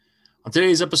On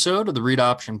today's episode of the Read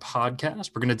Option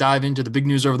Podcast, we're going to dive into the big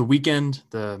news over the weekend,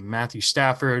 the Matthew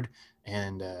Stafford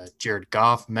and Jared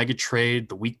Goff mega trade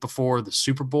the week before the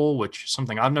Super Bowl, which is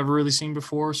something I've never really seen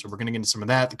before. So we're going to get into some of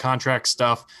that, the contract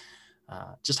stuff,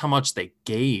 just how much they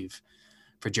gave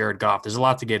for Jared Goff. There's a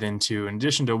lot to get into, in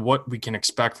addition to what we can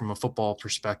expect from a football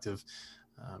perspective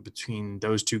between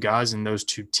those two guys and those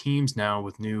two teams now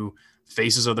with new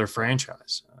faces of their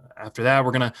franchise. After that,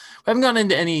 we haven't gotten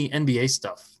into any NBA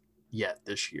stuff yet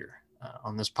this year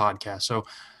on this podcast. So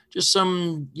just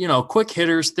some, quick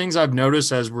hitters, things I've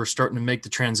noticed as we're starting to make the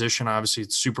transition. Obviously,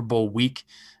 it's Super Bowl week,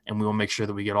 and we will make sure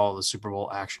that we get all the Super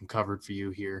Bowl action covered for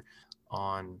you here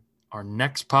on our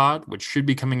next pod, which should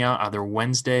be coming out either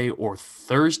Wednesday or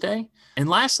Thursday. And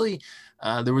lastly,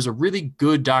 there was a really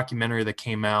good documentary that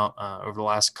came out over the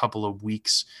last couple of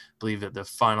weeks. I believe that the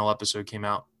final episode came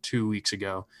out 2 weeks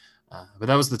ago. But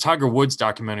that was the Tiger Woods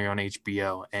documentary on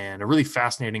HBO, and a really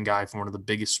fascinating guy from one of the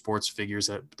biggest sports figures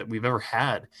that we've ever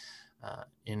had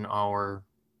in our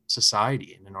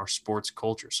society and in our sports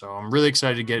culture. So I'm really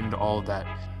excited to get into all of that.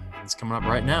 It's coming up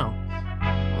right now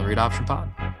on the Read Option Pod.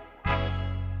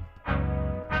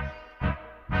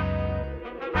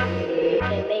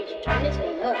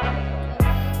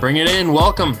 Bring it in.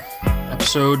 Welcome.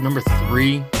 Episode number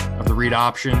 3 of the Read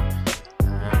Option.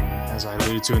 As I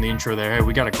alluded to in the intro there, hey,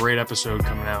 we got a great episode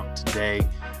coming out today.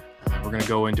 We're going to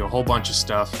go into a whole bunch of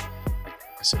stuff.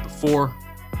 Like I said before,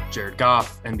 Jared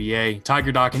Goff, NBA,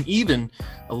 Tiger Doc, and even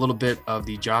a little bit of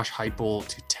the Josh Heupel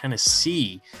to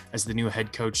Tennessee as the new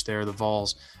head coach there, the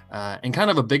Vols, and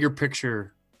kind of a bigger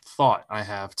picture thought I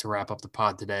have to wrap up the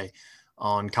pod today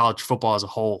on college football as a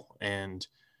whole and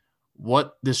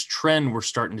what this trend we're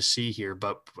starting to see here.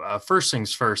 But first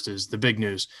things first is the big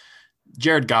news.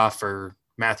 Jared Goff or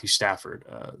Matthew Stafford.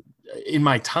 In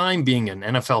my time being an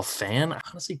NFL fan, I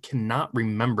honestly cannot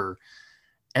remember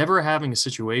ever having a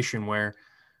situation where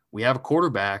we have a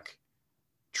quarterback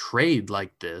trade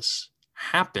like this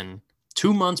happen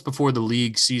 2 months before the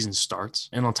league season starts.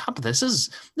 And on top of this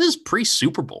is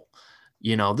pre-Super Bowl.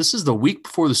 This is the week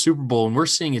before the Super Bowl, and we're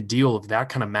seeing a deal of that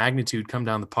kind of magnitude come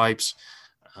down the pipes.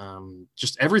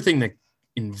 Just everything that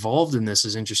involved in this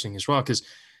is interesting as well, because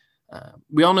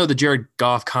we all know the Jared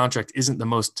Goff contract isn't the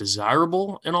most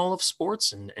desirable in all of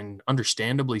sports, and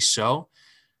understandably so.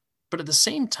 But at the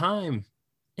same time,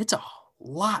 it's a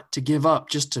lot to give up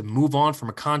just to move on from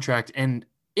a contract. And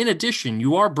in addition,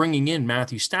 you are bringing in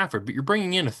Matthew Stafford, but you're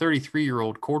bringing in a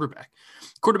 33-year-old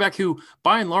quarterback who,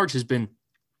 by and large, has been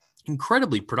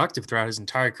incredibly productive throughout his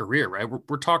entire career, right?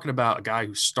 We're talking about a guy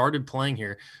who started playing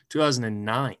here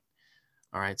 2009.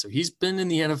 All right, so he's been in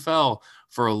the NFL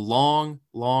for a long,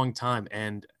 long time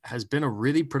and has been a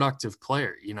really productive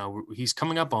player. He's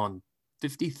coming up on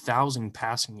 50,000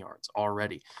 passing yards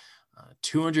already,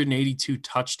 282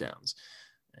 touchdowns.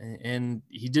 And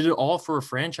he did it all for a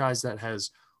franchise that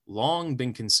has long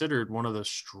been considered one of the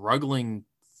struggling,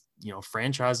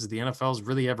 franchises the NFL's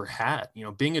really ever had.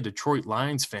 Being a Detroit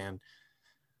Lions fan,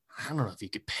 I don't know if you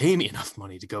could pay me enough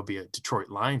money to go be a Detroit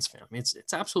Lions fan. I mean,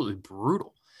 it's absolutely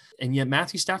brutal. And yet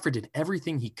Matthew Stafford did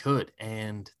everything he could.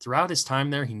 And throughout his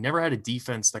time there, he never had a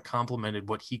defense that complemented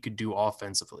what he could do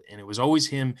offensively. And it was always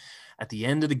him at the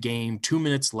end of the game, 2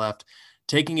 minutes left,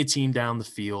 taking a team down the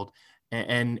field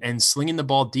and slinging the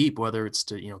ball deep, whether it's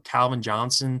to, Calvin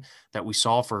Johnson that we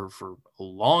saw for a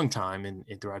long time and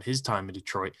throughout his time in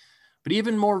Detroit, but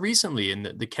even more recently in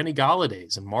the Kenny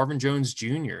Galladay's and Marvin Jones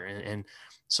Jr. and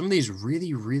some of these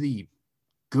really, really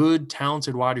good,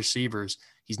 talented wide receivers.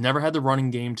 He's never had the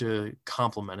running game to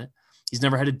complement it. He's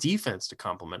never had a defense to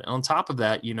complement it. And on top of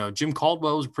that, Jim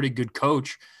Caldwell was a pretty good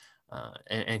coach,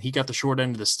 and he got the short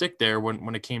end of the stick there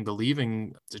when it came to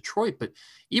leaving Detroit. But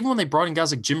even when they brought in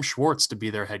guys like Jim Schwartz to be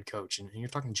their head coach, and you're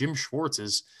talking Jim Schwartz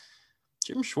is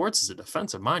a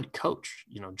defensive-minded coach.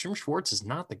 Jim Schwartz is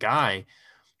not the guy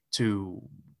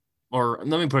or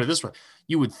let me put it this way.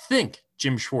 You would think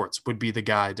Jim Schwartz would be the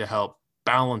guy to help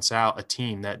balance out a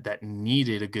team that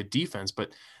needed a good defense,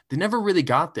 but they never really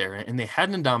got there. And they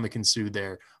had Ndamukong Suh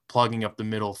there plugging up the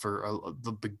middle for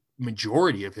the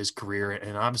majority of his career.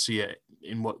 And obviously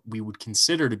in what we would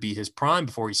consider to be his prime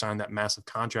before he signed that massive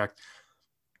contract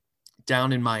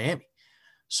down in Miami.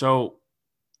 So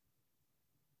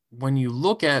when you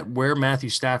look at where Matthew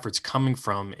Stafford's coming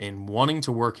from in wanting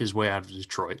to work his way out of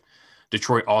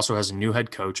Detroit also has a new head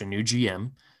coach, a new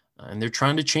GM, and they're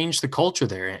trying to change the culture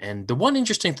there. And the one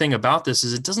interesting thing about this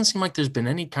is it doesn't seem like there's been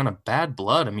any kind of bad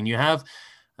blood. I mean, you have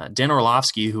Dan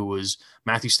Orlovsky, who was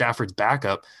Matthew Stafford's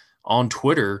backup, on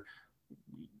Twitter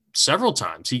several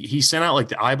times. He sent out like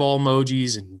the eyeball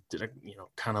emojis and did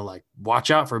kind of like watch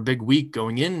out for a big week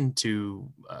going into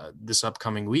this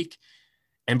upcoming week.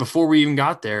 And before we even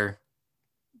got there,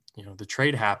 the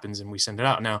trade happens and we send it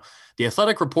out. Now, the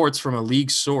Athletic reports from a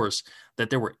league source that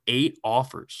there were 8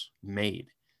 offers made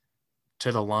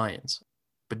to the Lions.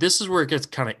 But this is where it gets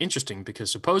kind of interesting because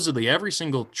supposedly every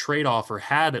single trade offer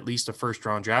had at least a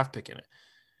first-round draft pick in it.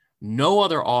 No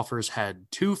other offers had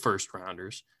 2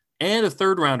 first-rounders and a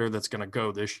third-rounder that's going to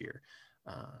go this year.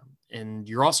 And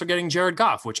you're also getting Jared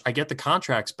Goff, which I get the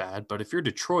contract's bad, but if you're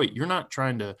Detroit, you're not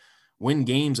trying to win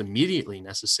games immediately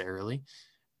necessarily.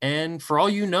 And for all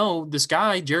you know, this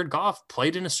guy, Jared Goff,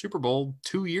 played in a Super Bowl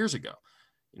 2 years ago.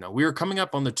 We were coming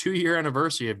up on the 2-year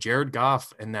anniversary of Jared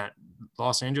Goff and that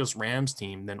Los Angeles Rams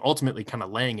team, then ultimately kind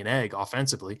of laying an egg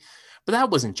offensively. But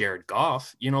that wasn't Jared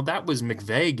Goff. That was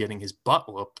McVay getting his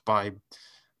butt whooped by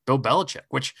Bill Belichick,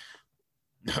 which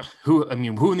who in the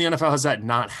NFL has that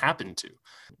not happened to?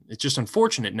 It's just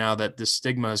unfortunate now that this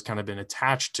stigma has kind of been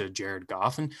attached to Jared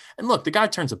Goff. And look, the guy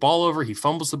turns the ball over, he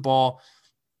fumbles the ball,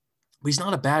 but he's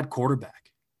not a bad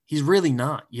quarterback. He's really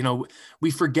not.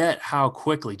 We forget how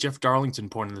quickly Jeff Darlington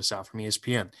pointed this out from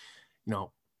ESPN.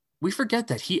 We forget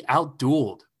that he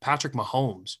outdueled Patrick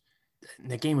Mahomes.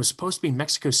 And the game was supposed to be in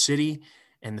Mexico City,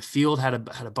 and the field had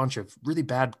a bunch of really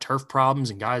bad turf problems,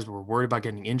 and guys were worried about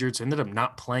getting injured, so ended up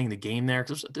not playing the game there.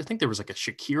 I think there was like a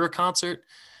Shakira concert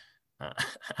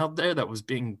out there that was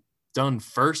being done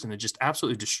first, and it just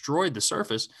absolutely destroyed the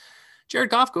surface.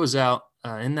 Jared Goff goes out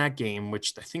in that game,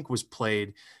 which I think was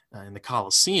played in the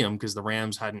Coliseum because the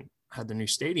Rams hadn't had the new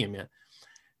stadium yet.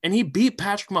 And he beat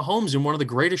Patrick Mahomes in one of the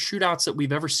greatest shootouts that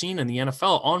we've ever seen in the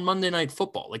NFL on Monday Night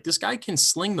Football. Like, this guy can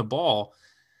sling the ball.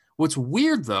 What's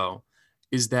weird, though,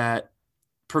 is that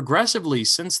progressively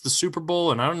since the Super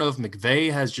Bowl, and I don't know if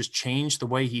McVay has just changed the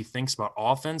way he thinks about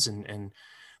offense, and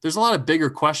there's a lot of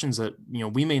bigger questions that,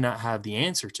 we may not have the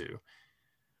answer to.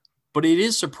 But it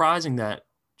is surprising that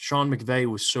Sean McVay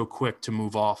was so quick to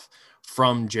move off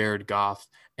from Jared Goff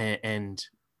and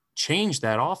change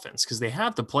that offense, because they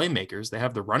have the playmakers, they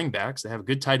have the running backs, they have a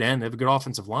good tight end, they have a good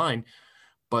offensive line.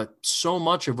 But so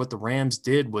much of what the Rams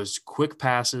did was quick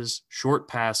passes, short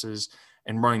passes,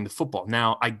 and running the football.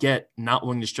 Now, I get not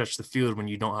wanting to stretch the field when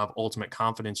you don't have ultimate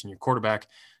confidence in your quarterback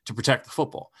to protect the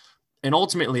football. And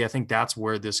ultimately, I think that's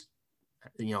where this,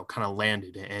 kind of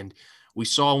landed. And we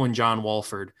saw when John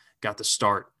Wolford got the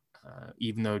start,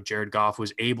 even though Jared Goff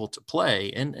was able to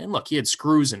play. And look, he had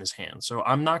screws in his hands. So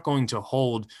I'm not going to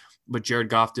hold what Jared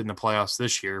Goff did in the playoffs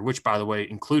this year, which, by the way,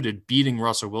 included beating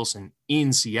Russell Wilson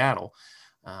in Seattle.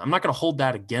 I'm not going to hold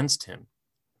that against him.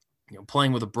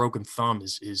 Playing with a broken thumb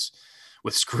is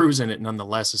with screws in it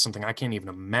nonetheless is something I can't even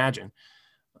imagine.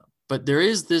 But there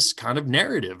is this kind of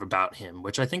narrative about him,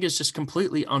 which I think is just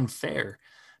completely unfair,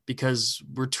 because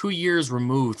we're 2 years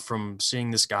removed from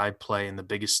seeing this guy play in the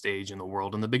biggest stage in the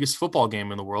world and the biggest football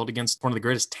game in the world against one of the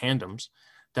greatest tandems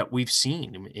that we've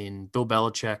seen in Bill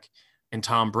Belichick and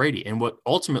Tom Brady, and what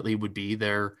ultimately would be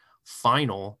their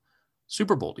final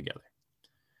Super Bowl together.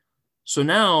 So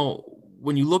now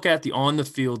when you look at the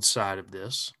on-the-field side of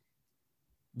this,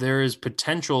 there is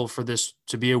potential for this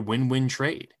to be a win-win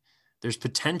trade. There's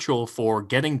potential for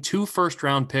getting 2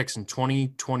 first-round picks in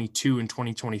 2022 and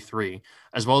 2023,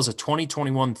 as well as a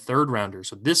 2021 third-rounder.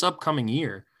 So this upcoming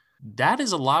year, that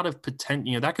is a lot of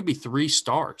potential. That could be 3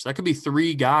 stars. That could be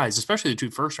 3 guys, especially the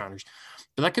 2 first-rounders.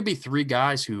 But that could be 3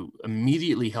 guys who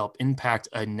immediately help impact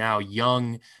a now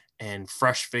young and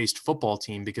fresh-faced football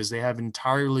team, because they have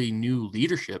entirely new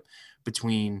leadership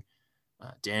between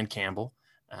Dan Campbell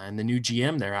and the new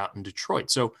GM there out in Detroit.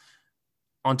 So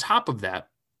on top of that,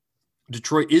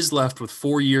 Detroit is left with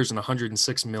 4 years and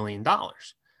 $106 million,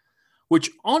 which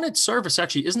on its surface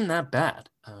actually isn't that bad.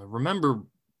 Remember,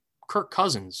 Kirk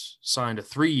Cousins signed a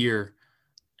 3-year,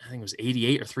 I think it was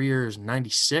 88 or 3 years,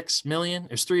 96 million.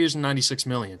 It was 3 years and 96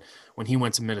 million when he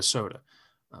went to Minnesota.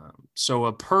 So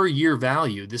a per year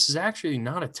value, this is actually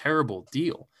not a terrible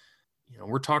deal.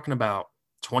 We're talking about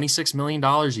 $26 million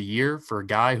a year for a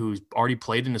guy who's already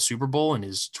played in the Super Bowl and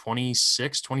is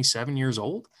 26, 27 years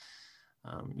old.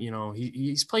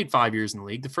 He's played 5 years in the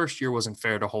league. The first year wasn't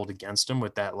fair to hold against him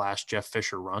with that last Jeff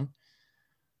Fisher run.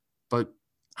 But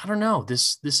I don't know.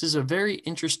 This is a very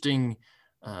interesting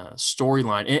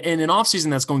storyline, and an offseason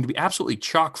that's going to be absolutely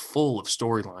chock full of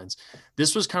storylines.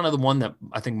 This was kind of the one that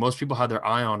I think most people had their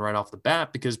eye on right off the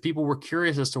bat, because people were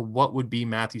curious as to what would be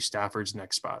Matthew Stafford's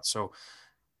next spot. So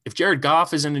if Jared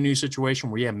Goff is in a new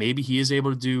situation where, maybe he is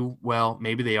able to do well,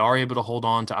 maybe they are able to hold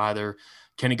on to either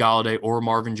Kenny Golladay or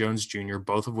Marvin Jones Jr.,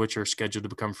 both of which are scheduled to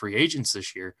become free agents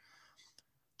this year,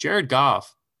 Jared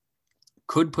Goff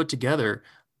could put together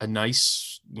a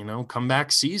nice,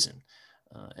 comeback season.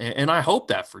 And I hope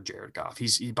that for Jared Goff.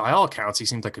 By all accounts, he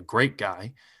seems like a great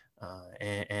guy.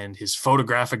 And his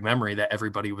photographic memory that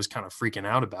everybody was kind of freaking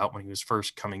out about when he was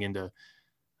first coming into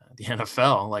the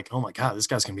NFL, like, oh my God, this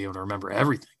guy's going to be able to remember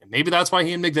everything. And maybe that's why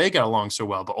he and McVay got along so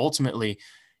well. But ultimately,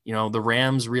 the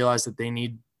Rams realized that they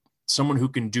need someone who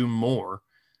can do more.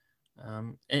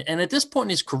 And at this point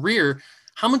in his career,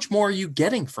 how much more are you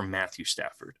getting from Matthew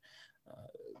Stafford?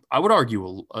 I would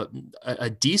argue a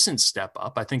decent step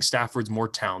up. I think Stafford's more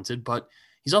talented, but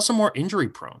he's also more injury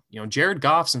prone. Jared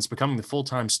Goff, since becoming the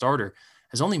full-time starter,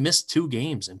 has only missed 2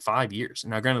 games in 5 years.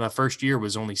 Now, granted, that first year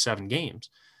was only 7 games,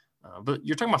 but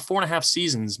you're talking about 4.5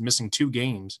 seasons missing 2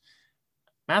 games.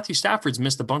 Matthew Stafford's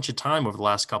missed a bunch of time over the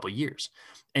last couple of years.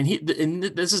 And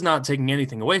this is not taking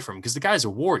anything away from him because the guy's a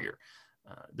warrior.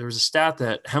 There was a stat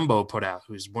that Hembo put out,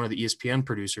 who's one of the ESPN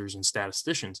producers and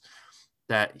statisticians,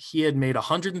 that he had made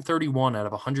 131 out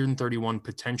of 131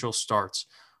 potential starts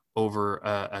over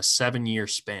a 7-year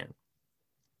span,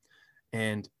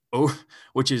 and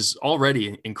which is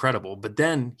already incredible. But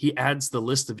then he adds the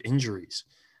list of injuries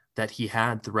that he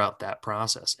had throughout that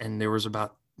process, and there was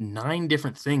about 9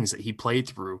 different things that he played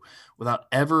through without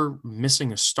ever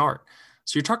missing a start.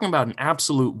 So you're talking about an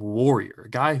absolute warrior, a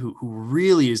guy who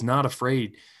really is not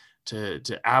afraid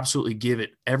to absolutely give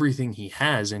it everything he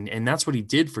has. And that's what he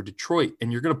did for Detroit.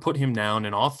 And you're going to put him now in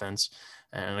an offense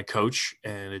and a coach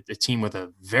and a team with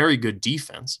a very good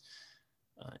defense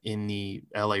in the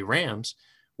LA Rams,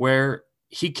 where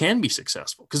he can be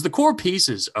successful. Because the core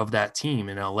pieces of that team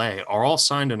in LA are all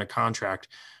signed in a contract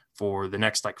for the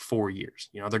next 4 years.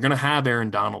 They're going to have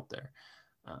Aaron Donald there.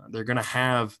 They're going to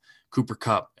have Cooper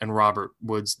Kupp and Robert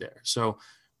Woods there. So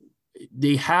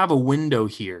they have a window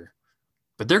here,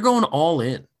 but they're going all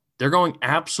in. They're going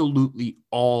absolutely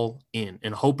all in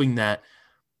and hoping that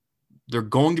they're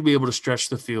going to be able to stretch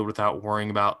the field without worrying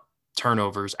about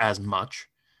turnovers as much.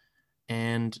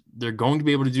 And they're going to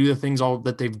be able to do the things all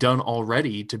that they've done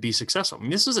already to be successful. I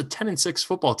mean, this is a 10-6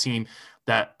 football team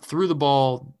that threw the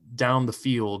ball down the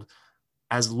field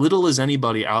as little as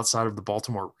anybody outside of the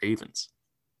Baltimore Ravens.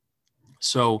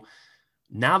 So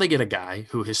now they get a guy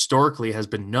who historically has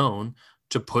been known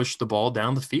to push the ball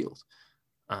down the field.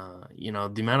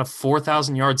 The amount of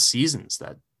 4,000-yard seasons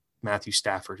that Matthew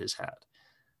Stafford has had.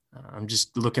 I'm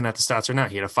just looking at the stats right now.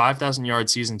 He had a 5,000-yard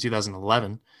season in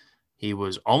 2011. He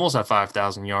was almost at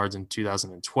 5,000 yards in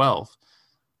 2012.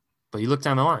 But you look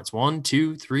down the line. It's 1,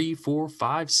 2, 3, 4,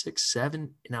 5, 6,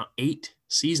 7, now 8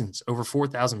 seasons over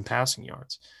 4,000 passing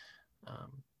yards.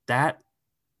 That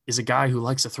is a guy who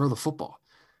likes to throw the football.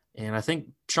 And I think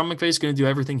Sean McVay is going to do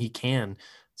everything he can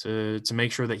to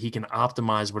make sure that he can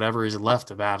optimize whatever is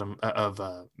left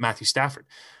of Matthew Stafford.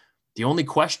 The only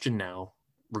question now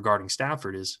regarding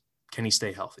Stafford is, can he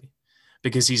stay healthy?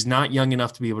 Because he's not young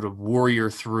enough to be able to warrior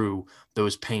through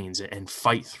those pains and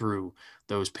fight through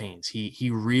those pains. He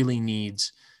really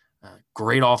needs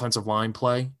great offensive line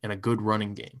play and a good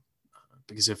running game.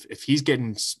 Because if he's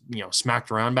getting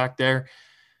smacked around back there,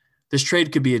 this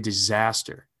trade could be a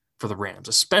disaster for the Rams,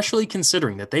 especially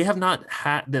considering that they have not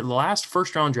had the last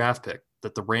first-round draft pick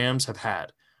that the Rams have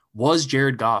had was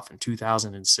Jared Goff in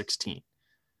 2016.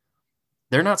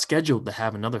 They're not scheduled to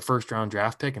have another first-round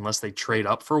draft pick unless they trade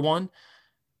up for one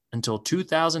until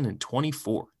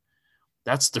 2024.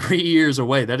 That's 3 years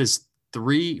away. That is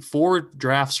 4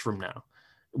 drafts from now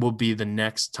will be the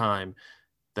next time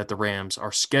that the Rams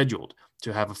are scheduled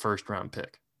to have a first-round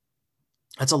pick.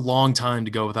 That's a long time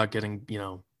to go without getting,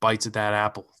 bites at that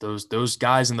apple. Those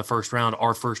guys in the first round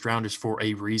are first rounders for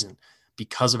a reason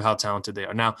because of how talented they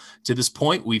are. Now, to this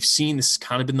point, we've seen this has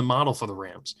kind of been the model for the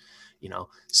Rams.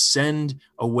 Send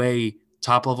away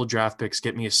top-level draft picks,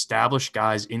 get me established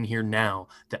guys in here now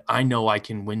that I know I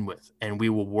can win with, and we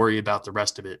will worry about the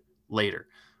rest of it later,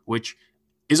 which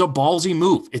is a ballsy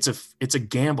move. It's a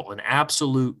gamble, an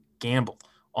absolute gamble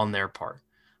on their part.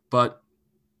 But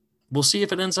we'll see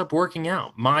if it ends up working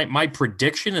out. My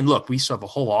prediction, and look, we still have a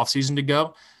whole offseason to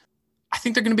go. I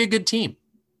think they're going to be a good team.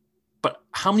 But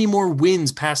how many more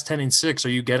wins past 10-6 are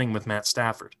you getting with Matt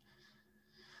Stafford?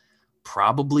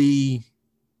 Probably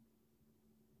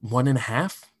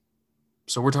 1.5.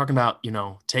 So we're talking about,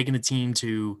 taking a team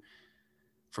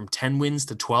from 10 wins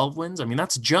to 12 wins. I mean,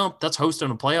 that's a jump. That's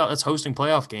hosting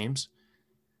playoff games.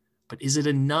 But is it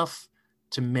enough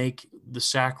to make the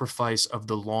sacrifice of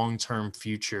the long-term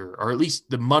future, or at least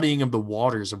the muddying of the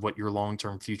waters of what your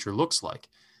long-term future looks like?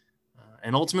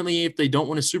 And ultimately, if they don't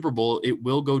win a Super Bowl, it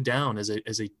will go down as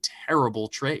a terrible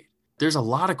trade. There's a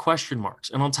lot of question marks.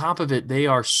 And on top of it, they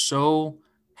are so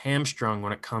hamstrung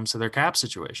when it comes to their cap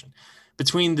situation.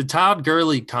 Between the Todd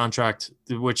Gurley contract,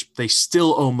 which they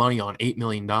still owe money on, $8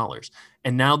 million,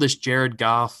 and now this Jared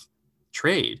Goff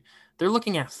trade, they're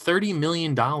looking at $30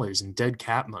 million in dead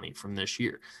cap money from this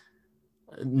year.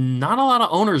 Not a lot of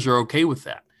owners are okay with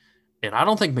that. And I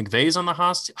don't think McVay's on the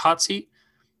hot seat,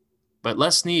 but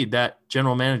Les Snead, that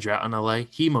general manager out in LA,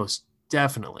 he most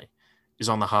definitely is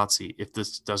on the hot seat if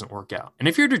this doesn't work out. And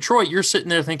if you're Detroit, you're sitting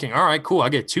there thinking, all right, cool, I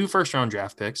get 2 first-round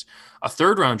draft picks, a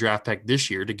third-round draft pick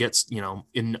this year to get,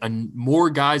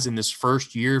 more guys in this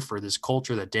first year for this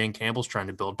culture that Dan Campbell's trying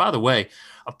to build. By the way,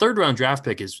 a third-round draft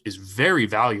pick is very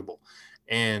valuable.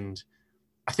 And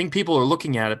I think people are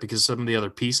looking at it because some of the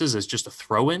other pieces as just a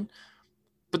throw-in.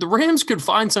 But the Rams could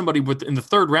find somebody in the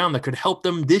third round that could help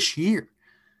them this year.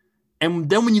 And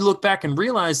then when you look back and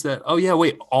realize that, oh, yeah,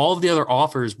 wait, all of the other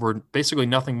offers were basically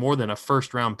nothing more than a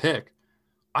first-round pick.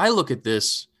 I look at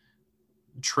this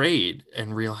trade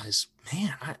and realize,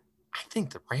 man, I think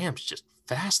the Rams just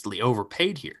vastly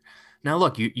overpaid here. Now,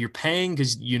 look, you're paying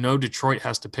because Detroit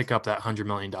has to pick up that $100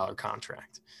 million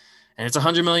contract. And it's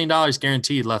 $100 million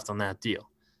guaranteed left on that deal.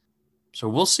 So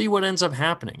we'll see what ends up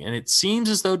happening. And it seems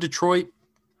as though Detroit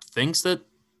thinks that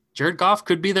Jared Goff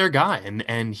could be their guy.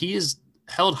 And he is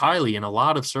held highly in a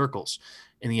lot of circles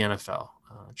in the NFL.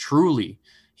 Truly,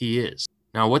 he is.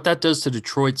 Now, what that does to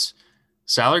Detroit's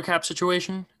salary cap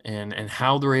situation and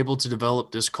how they're able to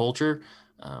develop this culture,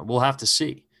 we'll have to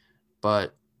see.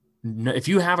 But if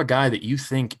you have a guy that you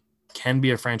think can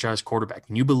be a franchise quarterback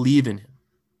and you believe in him,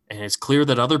 and it's clear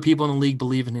that other people in the league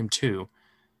believe in him too,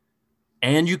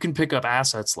 and you can pick up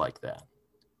assets like that,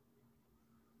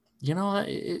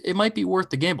 it might be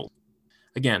worth the gamble.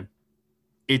 Again,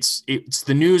 it's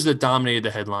the news that dominated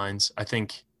the headlines. I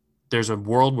think there's a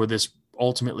world where this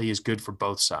ultimately is good for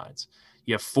both sides.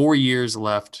 You have 4 years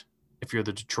left if you're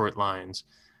the Detroit Lions,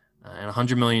 and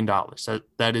 $100 million.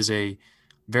 That is a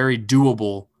very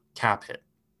doable cap hit.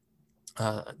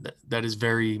 That is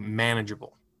very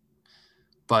manageable.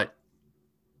 But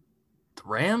the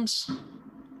Rams,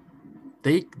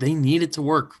 they need it to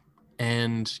work.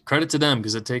 And credit to them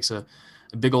because it takes a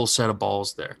big old set of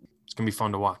balls there. It's going to be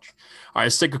fun to watch. All right,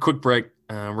 let's take a quick break.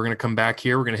 We're going to come back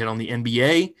here. We're going to hit on the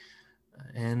NBA.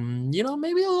 And,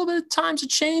 maybe a little bit of time's a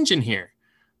change in here.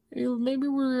 Maybe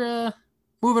we're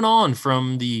moving on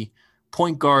from the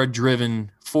point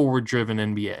guard-driven, forward-driven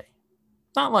NBA.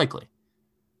 Not likely.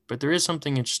 But there is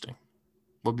something interesting.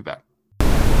 We'll be back.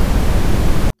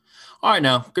 All right,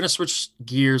 now, I'm going to switch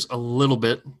gears a little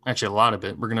bit, actually a lot of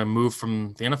it. We're going to move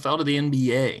from the NFL to the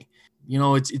NBA.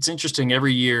 It's interesting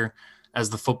every year as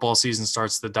the football season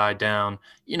starts to die down.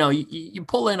 You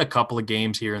pull in a couple of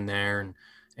games here and there,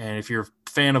 and if you're a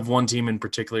fan of one team in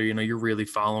particular, you're really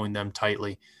following them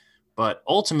tightly. But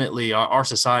ultimately, our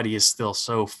society is still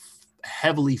so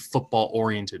heavily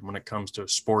football-oriented when it comes to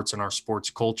sports and our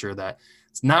sports culture that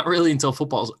it's not really until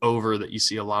football's over that you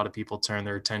see a lot of people turn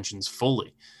their attentions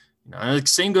fully. The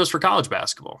same goes for college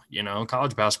basketball.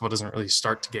 College basketball doesn't really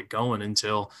start to get going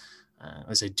until,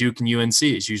 I say Duke and UNC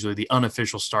is usually the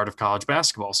unofficial start of college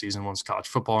basketball season once college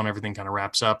football and everything kind of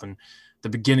wraps up and the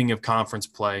beginning of conference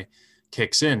play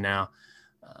kicks in. Now,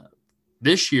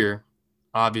 this year,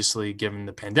 obviously, given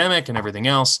the pandemic and everything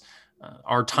else,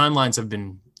 our timelines have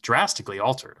been drastically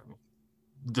altered.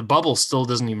 The bubble still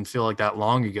doesn't even feel like that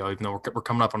long ago, even though we're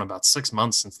coming up on about 6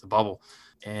 months since the bubble.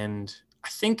 And I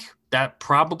think that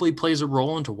probably plays a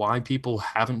role into why people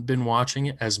haven't been watching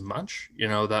it as much.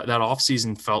 That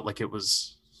offseason felt like it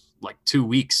was like 2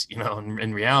 weeks,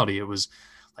 in reality, it was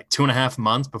like 2.5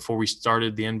 months before we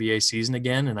started the NBA season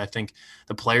again. And I think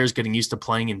the players getting used to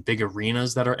playing in big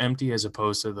arenas that are empty as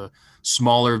opposed to the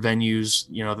smaller venues,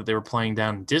 that they were playing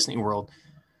down in Disney World.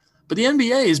 But the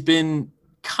NBA has been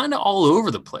kind of all over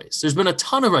the place. There's been a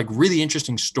ton of really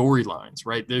interesting storylines,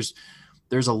 right? There's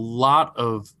a lot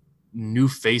of new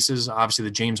faces. Obviously,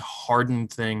 the James Harden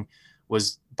thing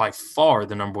was by far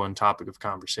the number one topic of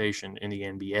conversation in the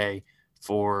NBA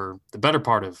for the better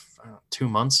part of 2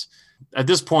 months. At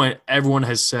this point, everyone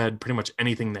has said pretty much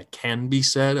anything that can be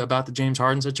said about the James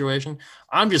Harden situation.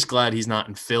 I'm just glad he's not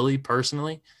in Philly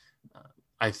personally.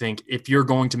 I think if you're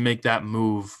going to make that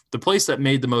move, the place that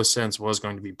made the most sense was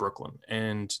going to be Brooklyn.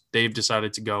 And they've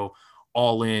decided to go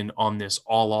all in on this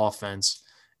all offense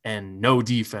and no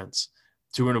defense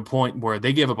to a point where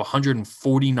they gave up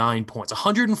 149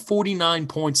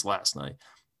 points last night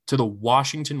to the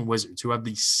Washington Wizards, who have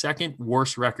the second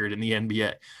worst record in the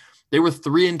NBA. They were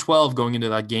 3-12 going into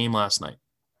that game last night.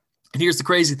 And here's the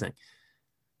crazy thing.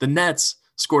 The Nets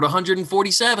scored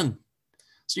 147.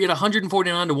 So you had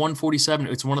 149 to 147.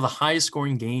 It's one of the highest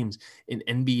scoring games in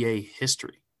NBA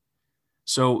history.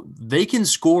 So they can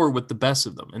score with the best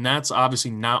of them. And that's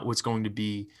obviously not what's going to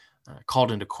be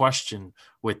called into question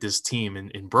with this team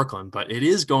in Brooklyn. But it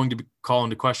is going to be called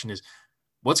into question is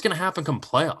what's going to happen come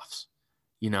playoffs.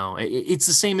 It's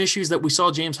the same issues that we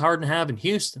saw James Harden have in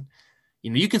Houston.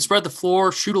 You can spread the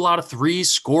floor, shoot a lot of threes,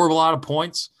 score a lot of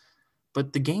points,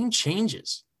 but the game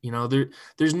changes.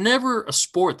 There's never a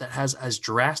sport that has as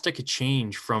drastic a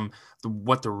change from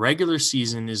what the regular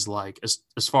season is like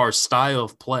as far as style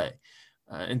of play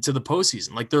into the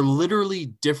postseason. Like they're literally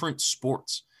different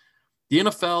sports. The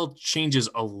NFL changes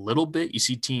a little bit. You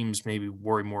see teams maybe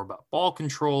worry more about ball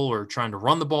control or trying to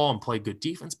run the ball and play good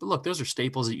defense. But look, those are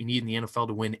staples that you need in the NFL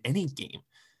to win any game.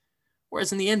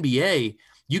 Whereas in the NBA,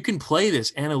 you can play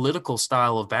this analytical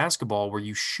style of basketball where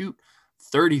you shoot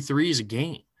 33s a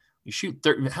game. You shoot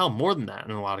 30, hell, more than that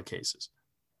in a lot of cases.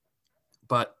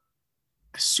 But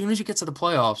as soon as you get to the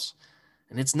playoffs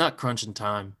and it's nut crunching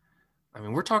time, I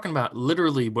mean, we're talking about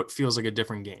literally what feels like a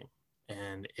different game.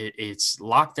 And it's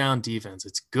lockdown defense.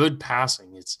 It's good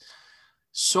passing. It's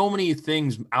so many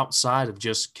things outside of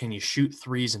just can you shoot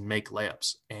threes and make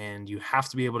layups. And you have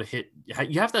to be able to hit.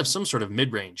 You have to have some sort of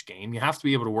mid-range game. You have to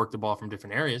be able to work the ball from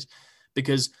different areas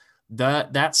because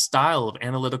that style of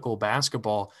analytical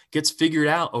basketball gets figured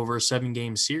out over a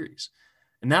 7-game series.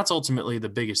 And that's ultimately the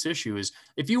biggest issue is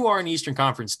if you are an Eastern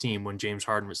Conference team when James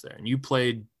Harden was there and you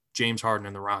played James Harden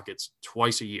and the Rockets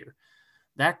twice a year,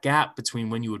 that gap between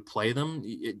when you would play them,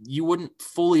 you wouldn't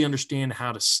fully understand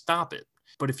how to stop it.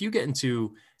 But if you get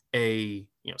into a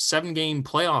 7-game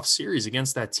playoff series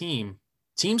against that team,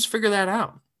 teams figure that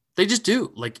out. They just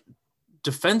do. Like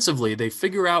defensively, they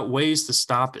figure out ways to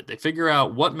stop it. They figure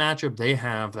out what matchup they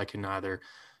have that can either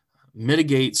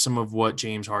mitigate some of what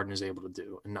James Harden is able to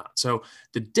do and not. So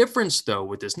the difference, though,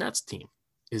 with this Nets team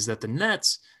is that the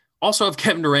Nets also have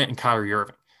Kevin Durant and Kyrie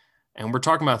Irving. And we're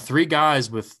talking about 3 guys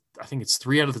with, I think it's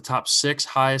 3 out of the top 6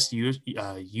 highest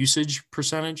usage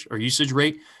percentage or usage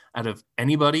rate out of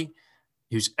anybody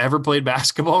who's ever played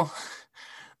basketball.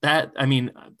 I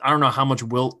don't know how much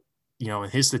Wilt,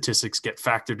 and his statistics get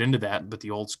factored into that, but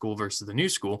the old school versus the new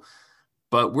school.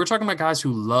 But we're talking about guys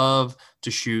who love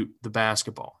to shoot the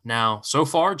basketball. Now, so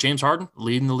far, James Harden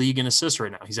leading the league in assists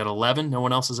right now. He's at 11. No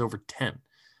one else is over 10.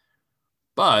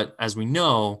 But as we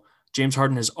know, James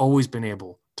Harden has always been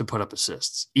able to put up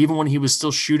assists. Even when he was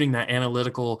still shooting that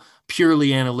analytical, purely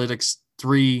analytics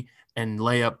 3 and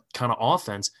layup kind of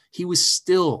offense, he was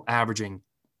still averaging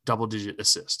double-digit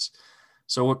assists.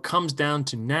 So what comes down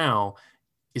to now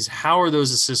is how are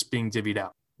those assists being divvied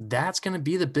out? That's going to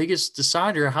be the biggest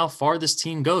decider of how far this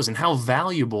team goes and how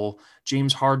valuable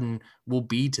James Harden will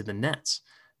be to the Nets.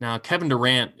 Now, Kevin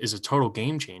Durant is a total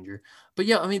game changer. But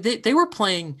yeah, I mean, they were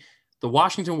playing the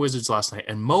Washington Wizards last night,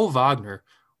 and Mo Wagner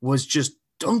was just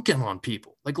dunking on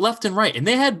people, like left and right. And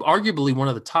they had arguably one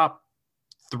of the top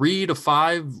 3 to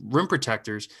 5 rim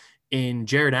protectors in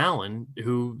Jared Allen,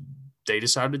 who they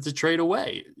decided to trade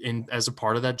away as a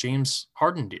part of that James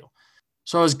Harden deal.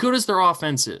 So as good as their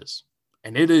offense is,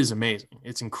 and it is amazing,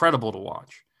 it's incredible to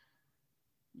watch,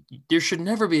 there should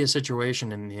never be a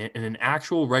situation in an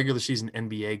actual regular season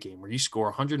NBA game where you score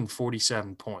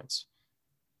 147 points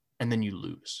and then you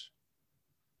lose.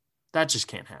 That just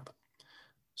can't happen.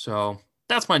 So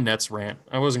that's my Nets rant.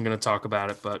 I wasn't going to talk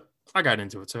about it, but I got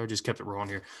into it, so I just kept it rolling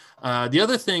here. The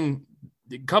other thing,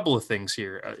 a couple of things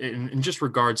here, in just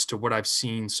regards to what I've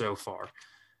seen so far.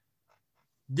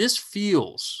 This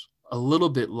feels a little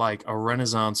bit like a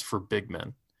renaissance for big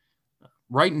men.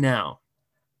 Right now,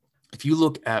 if you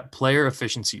look at player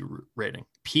efficiency rating,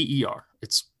 PER,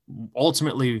 it's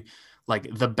ultimately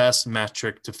like the best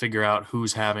metric to figure out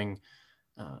who's having,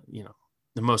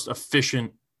 the most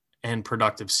efficient and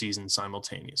productive season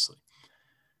simultaneously.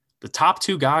 The top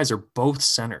 2 guys are both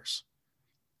centers.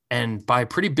 And by a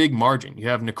pretty big margin, you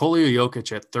have Nikola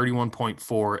Jokic at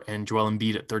 31.4 and Joel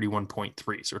Embiid at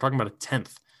 31.3. So we're talking about a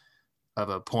 10th of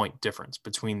a point difference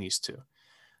between these two.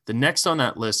 The next on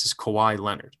that list is Kawhi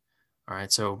Leonard. All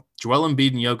right, so Joel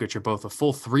Embiid and Jokic are both a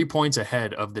full 3 points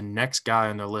ahead of the next guy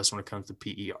on their list when it comes to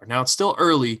PER. Now, it's still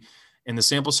early, and the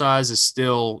sample size is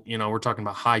still, we're talking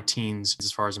about high teens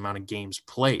as far as amount of games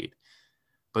played.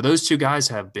 But those 2 guys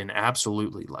have been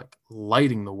absolutely like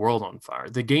lighting the world on fire.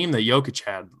 The game that Jokic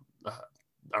had, I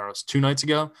don't know, it was 2 nights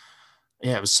ago.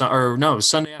 Yeah, it was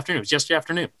Sunday afternoon. It was yesterday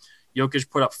afternoon. Jokic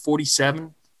put up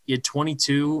 47. He had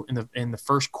 22 in the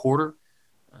first quarter.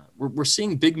 We're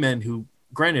seeing big men who,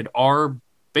 granted, are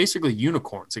basically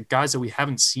unicorns, like guys that we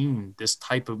haven't seen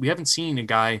we haven't seen a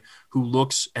guy who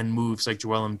looks and moves like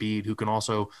Joel Embiid, who can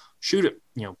also shoot it,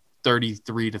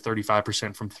 33 to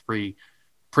 35% from 3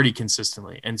 pretty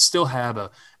consistently and still have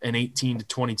an 18 to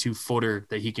 22 footer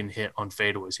that he can hit on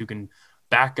fadeaways, who can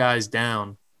back guys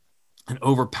down and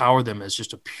overpower them as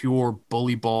just a pure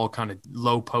bully ball kind of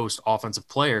low post offensive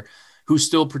player who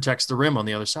still protects the rim on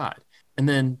the other side. And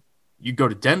then you go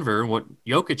to Denver, what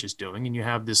Jokic is doing, and you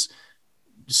have this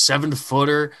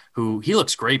 7-footer who he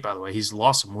looks great, by the way. He's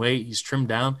lost some weight. He's trimmed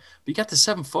down. But you got the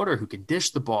 7-footer who can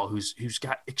dish the ball, who's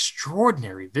got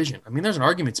extraordinary vision. I mean, there's an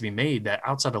argument to be made that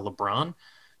outside of LeBron,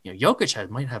 Jokic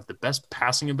might have the best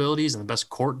passing abilities and the best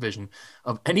court vision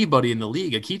of anybody in the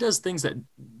league. Like, he does things that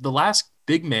the last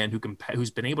big man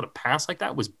who's been able to pass like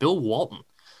that was Bill Walton.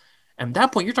 And at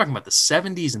that point, you're talking about the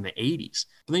 70s and the 80s.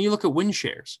 But then you look at win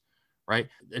shares, right?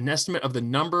 An estimate of the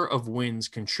number of wins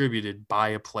contributed by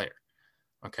a player.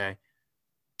 Okay.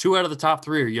 2 out of the top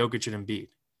 3 are Jokic and Embiid.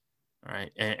 All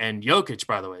right. And Jokic,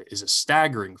 by the way, is a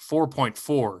staggering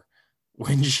 4.4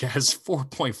 win shares,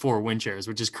 4.4 win shares,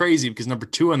 which is crazy because number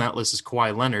 2 on that list is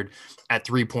Kawhi Leonard at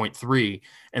 3.3.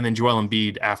 And then Joel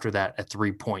Embiid after that at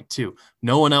 3.2.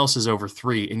 No one else is over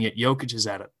 3. And yet Jokic is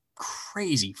at a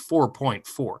crazy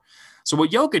 4.4. So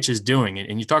what Jokic is doing,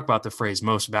 and you talk about the phrase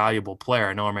most valuable player,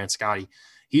 I know our man Scotty,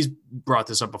 he's brought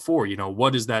this up before.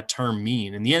 What does that term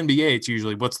mean? In the NBA, it's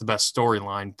usually what's the best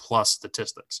storyline plus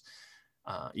statistics.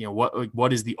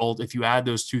 What is the old? If you add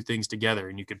those two things together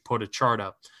and you could put a chart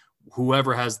up,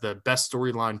 whoever has the best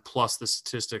storyline plus the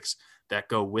statistics that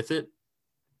go with it,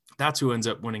 that's who ends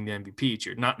up winning the MVP each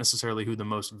year, not necessarily who the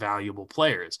most valuable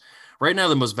player is. Right now,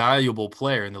 the most valuable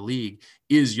player in the league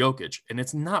is Jokic, and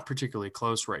it's not particularly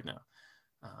close right now.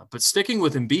 But sticking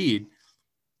with Embiid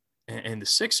and the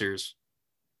Sixers,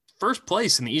 first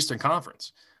place in the Eastern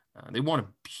Conference. They won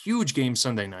a huge game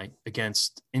Sunday night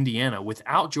against Indiana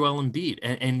without Joel Embiid.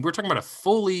 And we're talking about a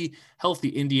fully healthy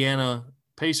Indiana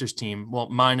Pacers team, well,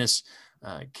 minus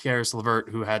Karis LeVert,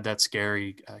 who had that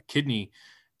scary kidney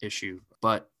issue.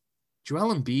 But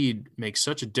Joel Embiid makes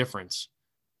such a difference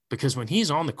because when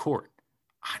he's on the court,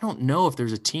 I don't know if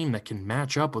there's a team that can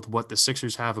match up with what the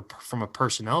Sixers have from a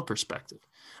personnel perspective.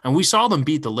 And we saw them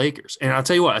beat the Lakers. And I'll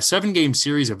tell you what, a 7-game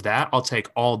series of that, I'll take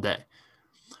all day.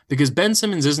 Because Ben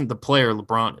Simmons isn't the player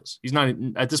LeBron is. He's not,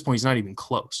 at this point, he's not even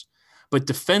close. But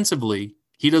defensively,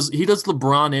 he does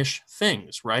LeBron-ish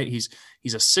things, right? He's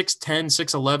a 6'10",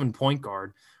 6'11" point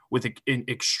guard with an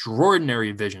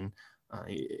extraordinary vision.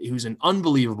 Who's an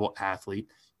unbelievable athlete,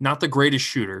 not the greatest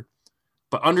shooter,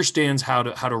 but understands how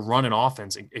to run an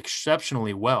offense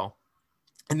exceptionally well.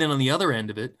 And then on the other end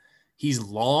of it, he's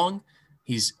long.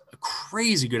 He's a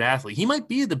crazy good athlete. He might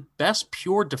be the best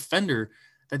pure defender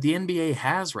that the NBA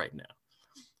has right now.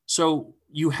 So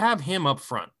you have him up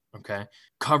front, okay,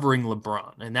 covering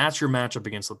LeBron. And that's your matchup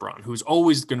against LeBron, who's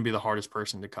always going to be the hardest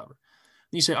person to cover.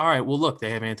 And you say, all right, well, look,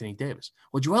 they have Anthony Davis.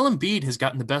 Well, Joel Embiid has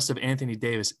gotten the best of Anthony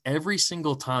Davis every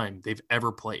single time they've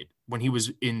ever played. When he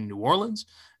was in New Orleans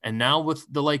and now with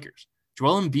the Lakers,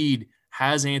 Joel Embiid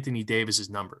has Anthony Davis's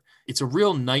number. It's a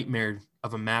real nightmare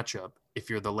of a matchup if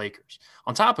you're the Lakers.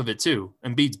 On top of it, too,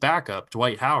 Embiid's backup,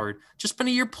 Dwight Howard, just spent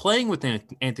a year playing with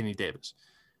Anthony Davis.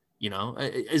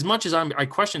 As much as I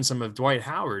question some of Dwight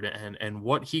Howard and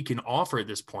what he can offer at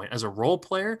this point as a role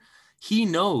player, he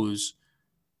knows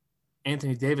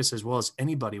Anthony Davis as well as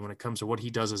anybody when it comes to what he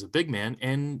does as a big man.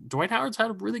 And Dwight Howard's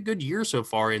had a really good year so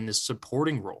far in this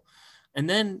supporting role. And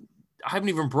then I haven't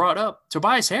even brought up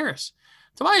Tobias Harris.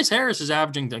 Tobias Harris is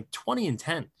averaging like 20 and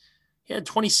 10. He had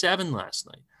 27 last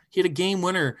night. He had a game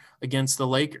winner against the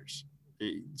Lakers.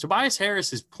 Tobias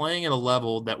Harris is playing at a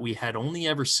level that we had only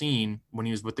ever seen when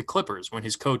he was with the Clippers, when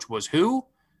his coach was who?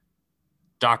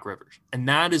 Doc Rivers. And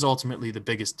that is ultimately the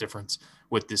biggest difference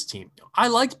with this team. I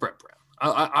liked Brett Brown.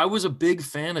 I was a big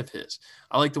fan of his.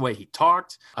 I like the way he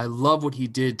talked. I love what he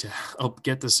did to help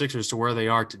get the Sixers to where they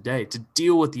are today, to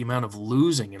deal with the amount of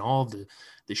losing and all of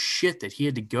the shit that he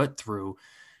had to get through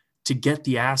to get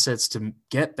the assets to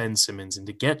get Ben Simmons and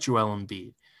to get Joel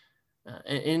Embiid.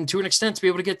 And to an extent, to be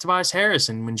able to get Tobias Harris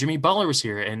and when Jimmy Butler was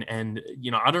here. And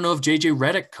I don't know if JJ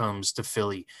Redick comes to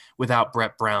Philly without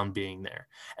Brett Brown being there.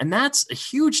 And that's a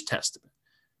huge testament,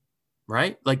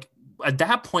 right? Like, at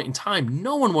that point in time,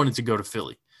 no one wanted to go to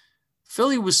Philly.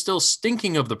 Philly was still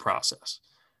stinking of the process.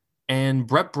 And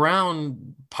Brett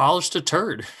Brown polished a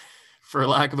turd, for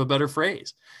lack of a better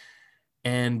phrase,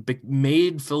 and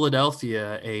made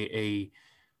Philadelphia a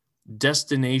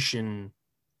destination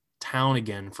town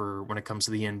again for when it comes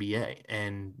to the NBA.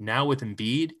 And now with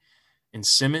Embiid and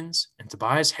Simmons and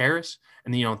Tobias Harris,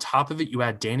 and then on top of it, you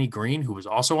add Danny Green, who was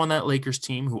also on that Lakers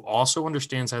team, who also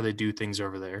understands how they do things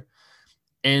over there.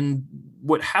 And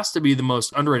what has to be the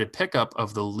most underrated pickup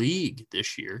of the league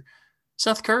this year,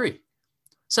 Seth Curry.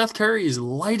 Seth Curry is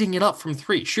lighting it up from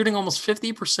three, shooting almost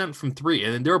 50% from three.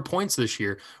 And there are points this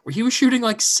year where he was shooting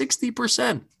like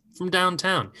 60% from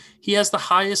downtown. He has the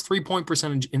highest three-point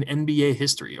percentage in NBA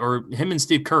history, or him and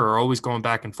Steve Kerr are always going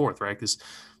back and forth, right? Because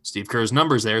Steve Kerr's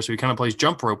numbers there, so he kind of plays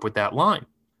jump rope with that line.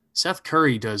 Seth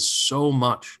Curry does so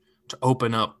much to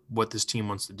open up what this team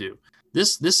wants to do.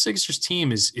 This Sixers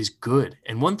team is good.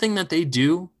 And one thing that they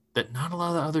do that not a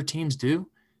lot of the other teams do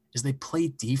is they play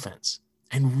defense,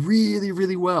 and really,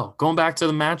 really well. Going back to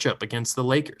the matchup against the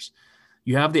Lakers,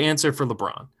 you have the answer for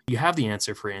LeBron. You have the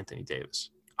answer for Anthony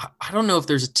Davis. I don't know if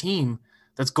there's a team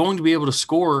that's going to be able to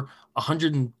score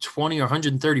 120 or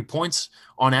 130 points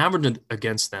on average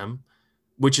against them,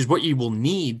 which is what you will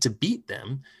need to beat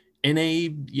them in a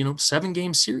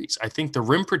 7-game series. I think the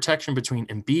rim protection between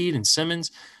Embiid and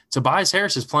Simmons, Tobias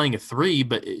Harris is playing a three,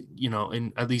 but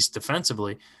in at least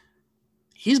defensively,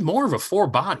 he's more of a four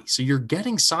body. So you're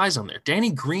getting size on there. Danny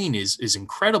Green is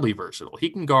incredibly versatile. He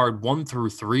can guard 1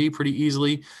 through 3 pretty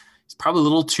easily. He's probably a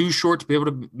little too short to be able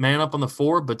to man up on the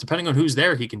 4, but depending on who's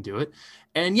there, he can do it.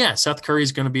 And yeah, Seth Curry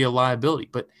is going to be a liability,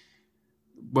 but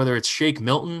whether it's Shake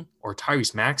Milton or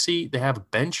Tyrese Maxey, they have a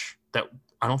bench that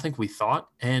I don't think we thought.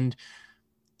 And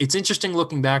it's interesting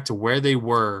looking back to where they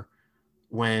were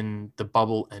when the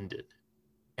bubble ended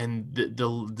and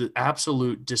the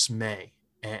absolute dismay.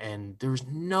 And there was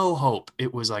no hope.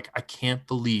 It was like, I can't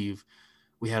believe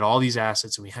we had all these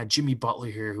assets and we had Jimmy Butler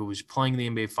here who was playing the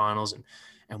NBA Finals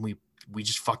and we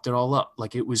just fucked it all up.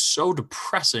 Like, it was so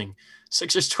depressing.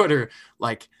 Sixers Twitter,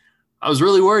 like, I was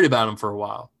really worried about him for a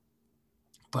while.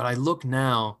 But I look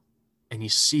now and you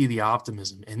see the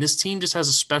optimism. And this team just has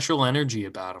a special energy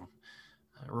about them.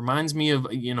 It reminds me of,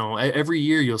 every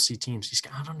year you'll see teams.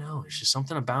 I don't know. It's just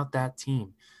something about that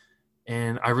team.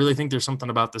 And I really think there's something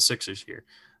about the Sixers here.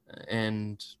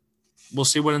 And we'll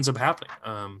see what ends up happening.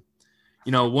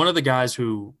 One of the guys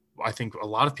who I think a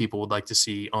lot of people would like to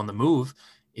see on the move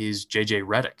is JJ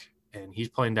Redick. And he's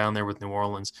playing down there with New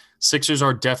Orleans. Sixers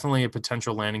are definitely a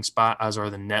potential landing spot, as are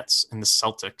the Nets and the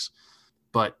Celtics.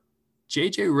 But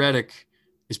JJ Redick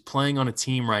is playing on a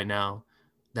team right now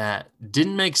that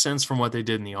didn't make sense from what they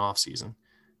did in the offseason.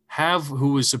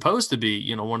 Who was supposed to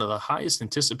be, one of the highest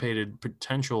anticipated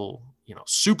potential,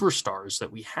 superstars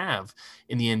that we have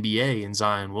in the NBA in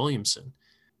Zion Williamson.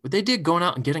 But they did going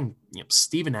out and getting,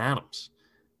 Steven Adams,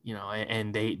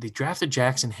 and they drafted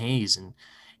Jackson Hayes. And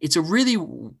it's a really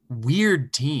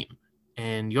weird team.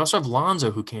 And you also have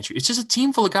Lonzo who can't shoot. It's just a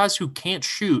team full of guys who can't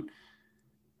shoot.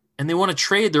 And they want to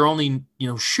trade their only,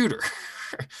 shooter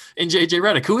in JJ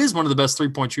Redick, who is one of the best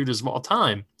three-point shooters of all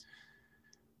time.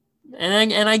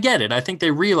 And I get it. I think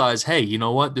they realize, hey, you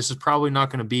know what? This is probably not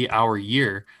going to be our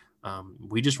year.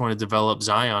 We just want to develop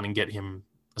Zion and get him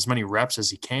as many reps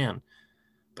as he can.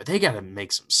 But they got to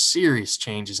make some serious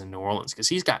changes in New Orleans because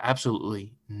he's got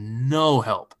absolutely no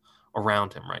help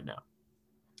around him right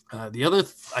now. The other,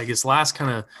 last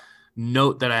kind of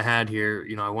note that I had here,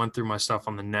 I went through my stuff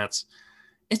on the Nets.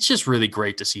 It's just really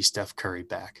great to see Steph Curry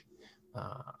back.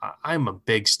 I'm a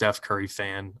big Steph Curry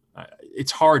fan.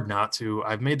 It's hard not to.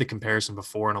 I've made the comparison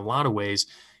before. In a lot of ways,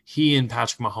 he and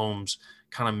Patrick Mahomes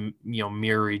kind of,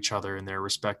 mirror each other in their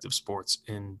respective sports.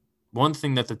 And one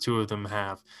thing that the two of them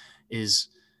have is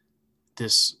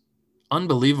this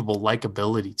unbelievable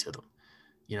likability to them.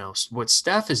 What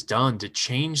Steph has done to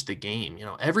change the game,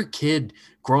 every kid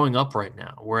growing up right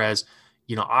now, whereas,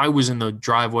 I was in the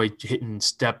driveway hitting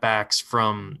step backs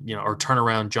from, or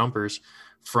turnaround jumpers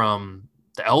from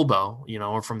the elbow,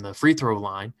 or from the free throw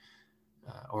line,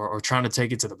 or trying to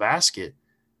take it to the basket.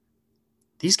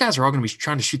 These guys are all going to be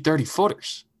trying to shoot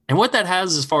 30-footers. And what that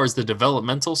has as far as the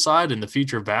developmental side and the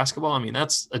future of basketball,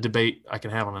 that's a debate I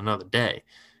can have on another day,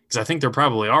 because I think there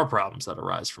probably are problems that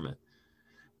arise from it.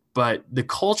 But the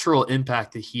cultural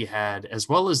impact that he had, as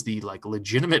well as the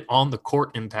legitimate on the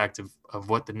court impact of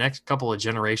what the next couple of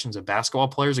generations of basketball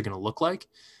players are going to look like,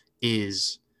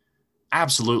 is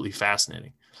absolutely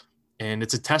fascinating. And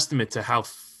it's a testament to how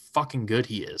fucking good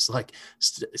he is.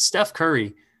 Steph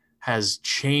Curry has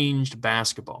changed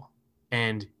basketball.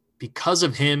 And because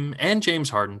of him and James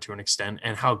Harden to an extent,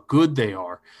 and how good they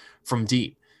are from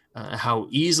deep, how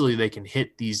easily they can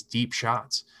hit these deep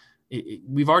shots.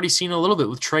 We've already seen a little bit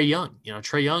with Trae Young.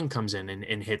 Trae Young comes in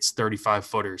and hits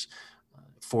 35-footers,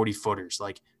 40-footers.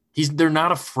 They're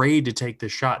not afraid to take the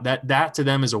shot. That to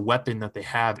them is a weapon that they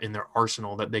have in their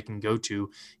arsenal that they can go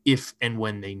to if and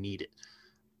when they need it.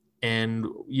 And,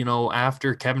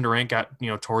 after Kevin Durant got,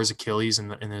 tore his Achilles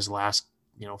in his last,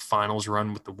 finals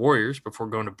run with the Warriors before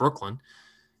going to Brooklyn,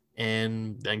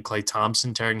 and then Klay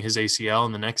Thompson tearing his ACL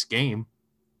in the next game,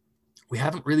 we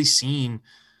haven't really seen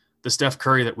the Steph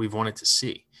Curry that we've wanted to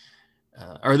see.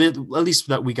 at least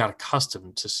that we got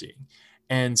accustomed to seeing.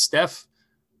 And Steph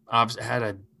had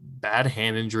a bad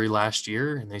hand injury last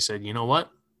year, and they said, you know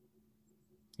what?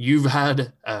 You've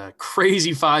had a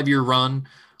crazy 5-year run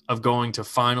of going to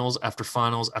finals after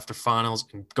finals after finals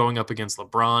and going up against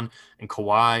LeBron and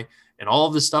Kawhi and all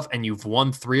of this stuff, and you've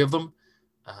won 3 of them.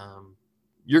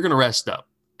 You're going to rest up,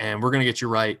 and we're going to get you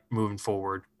right moving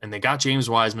forward. And they got James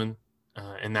Wiseman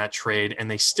in that trade, and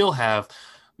they still have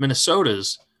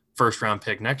Minnesota's first-round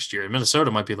pick next year. Minnesota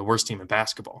might be the worst team in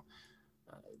basketball.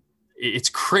 It's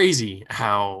crazy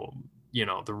how, in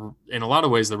a lot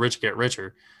of ways, the rich get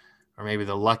richer, or maybe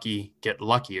the lucky get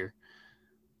luckier.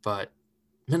 But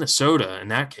Minnesota, in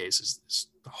that case, is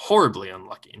horribly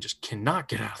unlucky and just cannot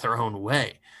get out of their own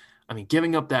way. I mean,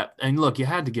 giving up that, and look, you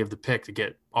had to give the pick to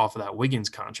get off of that Wiggins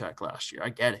contract last year. I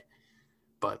get it.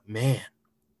 But man,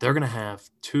 they're going to have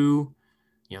 2,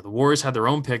 the Warriors had their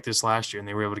own pick this last year, and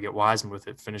they were able to get Wiseman with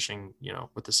it, finishing,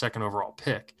 with the 2nd overall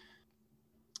pick.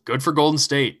 Good for Golden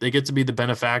State. They get to be the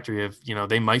benefactor of,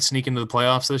 they might sneak into the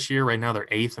playoffs this year. Right now, they're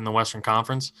 8th in the Western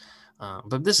Conference.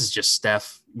 But this is just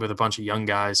Steph with a bunch of young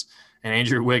guys and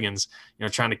Andrew Wiggins,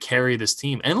 trying to carry this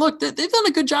team. And look, they've done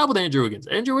a good job with Andrew Wiggins.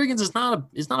 Andrew Wiggins is not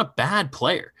a bad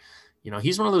player.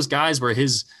 He's one of those guys where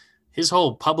his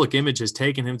whole public image has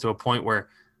taken him to a point where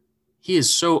he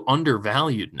is so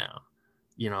undervalued now.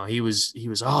 He was,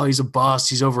 oh, he's a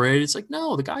bust, he's overrated. It's like,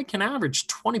 no, the guy can average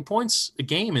 20 points a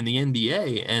game in the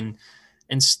NBA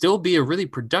and still be a really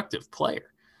productive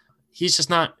player. He's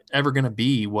just not ever going to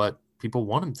be what people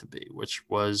want him to be, which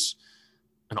was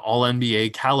an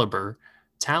all-NBA caliber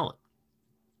talent.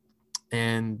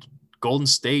 And Golden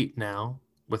State now,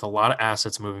 with a lot of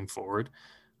assets moving forward,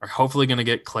 are hopefully going to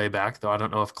get Clay back, though I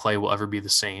don't know if Clay will ever be the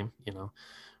same.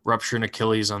 Rupture an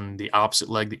Achilles on the opposite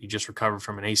leg that you just recovered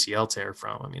from an ACL tear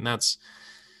from. I mean, that's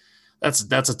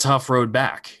a tough road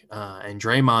back. And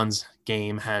Draymond's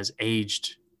game has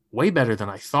aged way better than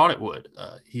I thought it would.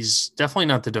 He's definitely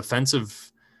not the defensive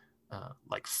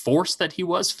force that he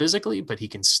was physically, but he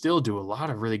can still do a lot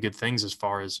of really good things as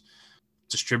far as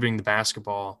distributing the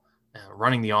basketball,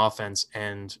 running the offense,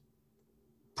 and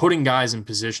putting guys in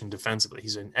position defensively.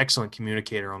 He's an excellent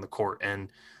communicator on the court, and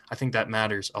I think that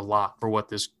matters a lot for what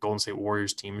this Golden State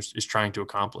Warriors team is trying to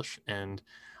accomplish. And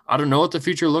I don't know what the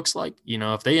future looks like.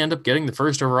 If they end up getting the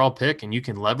 1st overall pick and you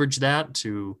can leverage that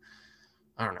to,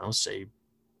 I don't know, say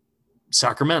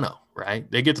Sacramento, right?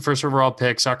 They get the 1st overall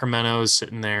pick. Sacramento is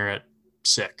sitting there at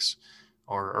 6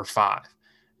 or 5.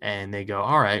 And they go,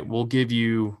 all right, we'll give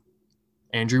you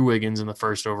Andrew Wiggins in the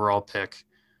 1st overall pick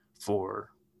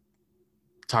for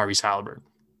Tyrese Halliburton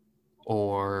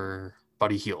or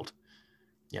Buddy Hield.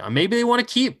 Maybe they want to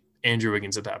keep Andrew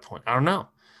Wiggins at that point. I don't know.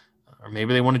 Or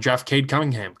maybe they want to draft Cade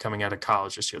Cunningham coming out of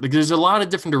college this year. There's a lot of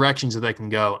different directions that they can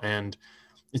go. And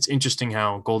it's interesting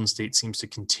how Golden State seems to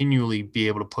continually be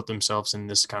able to put themselves in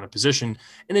this kind of position,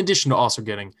 in addition to also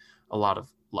getting a lot of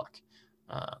luck.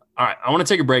 All right, I want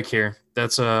to take a break here.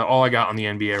 That's all I got on the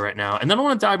NBA right now. And then I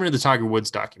want to dive into the Tiger Woods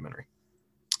documentary.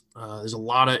 There's a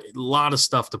lot of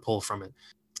stuff to pull from it.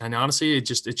 And honestly, it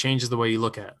changes the way you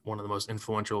look at one of the most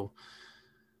influential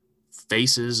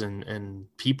faces and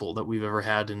people that we've ever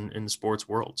had in the sports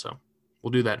world. So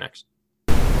we'll do that next.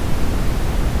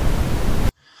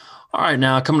 All right,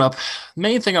 now coming up,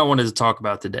 main thing I wanted to talk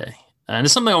about today, and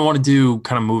it's something I want to do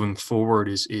kind of moving forward,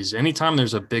 is anytime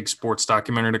there's a big sports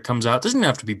documentary that comes out, it doesn't even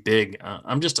have to be big.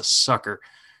 I'm just a sucker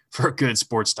for a good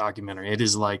sports documentary.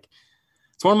 It's one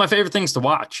of my favorite things to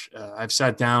watch. I've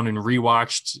sat down and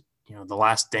rewatched, The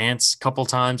Last Dance a couple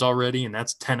times already, and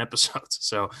that's 10 episodes.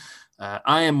 So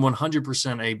I am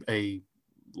 100% a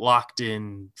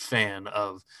locked-in fan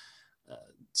of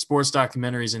sports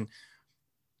documentaries. And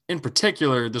in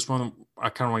particular, this one I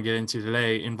kind of want to get into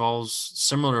today involves,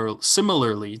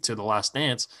 similarly to The Last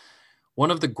Dance,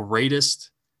 one of the greatest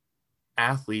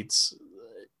athletes,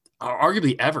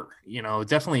 arguably ever,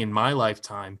 definitely in my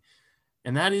lifetime.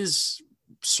 And that is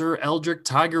Sir Eldrick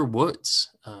Tiger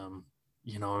Woods.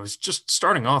 It was just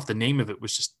starting off, the name of it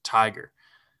was just Tiger,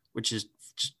 which is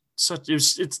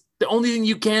it's the only thing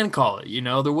you can call it.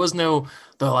 There was no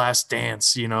The Last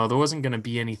Dance. There wasn't going to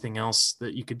be anything else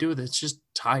that you could do with it. It's just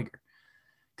Tiger.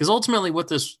 Because ultimately what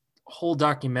this whole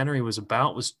documentary was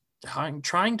about was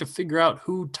trying to figure out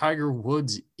who Tiger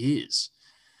Woods is.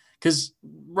 Because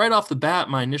right off the bat,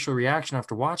 my initial reaction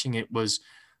after watching it was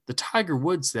the Tiger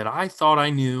Woods that I thought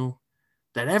I knew,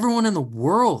 that everyone in the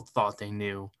world thought they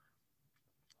knew,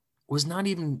 was not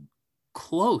even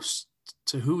close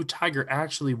to who Tiger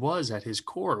actually was at his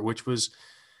core, which was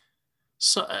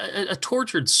a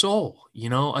tortured soul,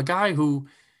 a guy who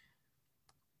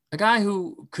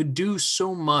could do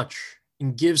so much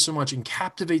and give so much and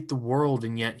captivate the world,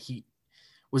 and yet he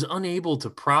was unable to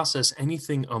process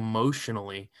anything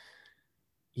emotionally.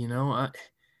 You know,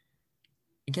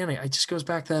 again, it just goes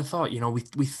back to that thought.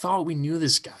 We thought we knew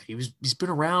this guy. He's been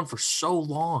around for so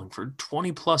long, for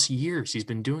 20 plus years. He's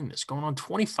been doing this, going on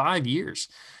 25 years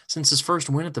since his first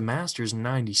win at the Masters in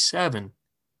 '97.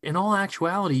 In all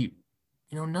actuality,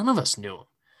 none of us knew him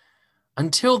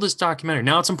until this documentary.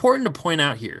 Now, it's important to point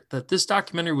out here that this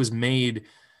documentary was made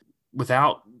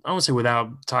without, I don't want to say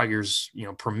without Tiger's,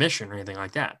 permission or anything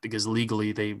like that, because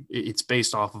legally it's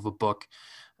based off of a book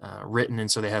written. And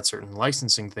so they had certain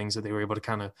licensing things that they were able to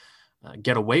kind of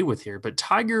get away with here. But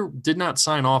Tiger did not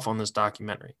sign off on this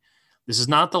documentary. This is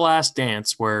not The Last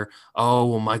Dance where, oh,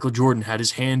 well, Michael Jordan had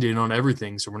his hand in on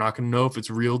everything, so we're not going to know if it's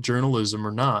real journalism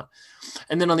or not.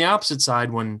 And then on the opposite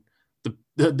side, when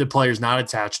the player's not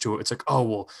attached to it, it's like,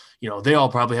 oh, well, they all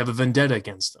probably have a vendetta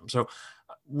against them. So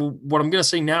what I'm going to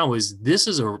say now is this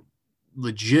is a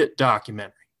legit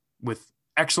documentary with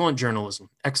excellent journalism,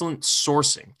 excellent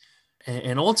sourcing.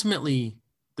 And ultimately,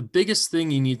 the biggest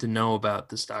thing you need to know about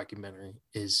this documentary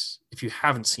is, if you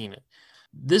haven't seen it,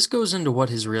 this goes into what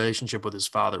his relationship with his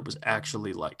father was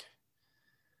actually like.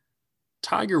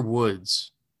 Tiger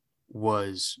Woods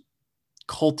was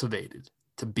cultivated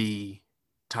to be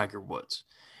Tiger Woods.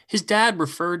 His dad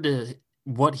referred to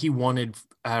what he wanted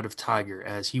out of Tiger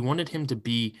as he wanted him to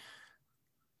be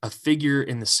a figure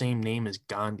in the same name as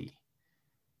Gandhi.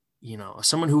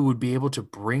 Someone who would be able to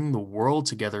bring the world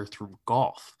together through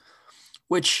golf,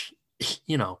 which,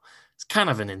 it's kind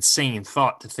of an insane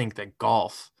thought to think that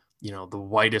golf, the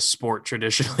whitest sport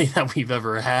traditionally that we've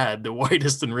ever had, the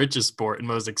whitest and richest sport and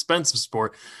most expensive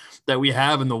sport that we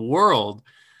have in the world,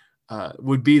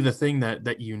 would be the thing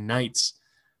that unites,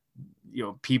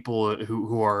 people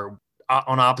who are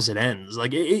on opposite ends.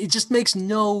 Like it just makes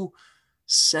no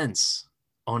sense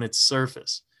on its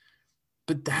surface.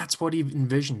 But that's what he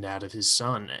envisioned out of his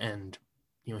son. And,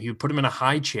 he would put him in a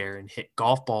high chair and hit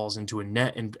golf balls into a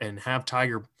net and have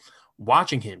Tiger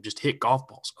watching him just hit golf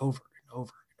balls over and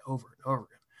over and over and over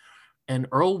again. And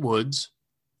Earl Woods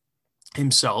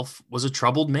himself was a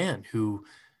troubled man who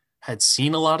had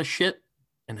seen a lot of shit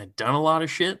and had done a lot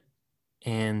of shit,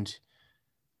 and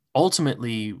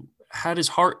ultimately had his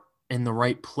heart in the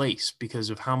right place because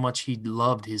of how much he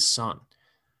loved his son.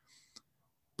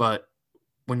 But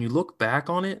when you look back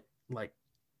on it, like,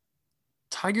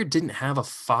 Tiger didn't have a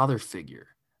father figure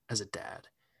as a dad.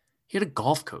 He had a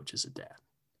golf coach as a dad.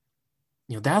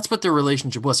 That's what their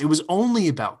relationship was. It was only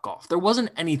about golf. There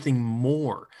wasn't anything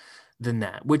more than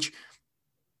that, which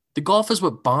the golf is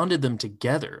what bonded them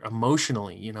together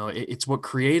emotionally. It's what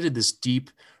created this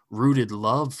deep rooted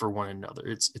love for one another.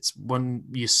 It's when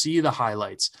you see the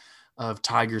highlights of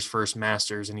Tiger's first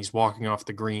Masters and he's walking off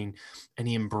the green and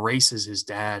he embraces his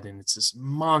dad, and it's this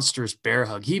monstrous bear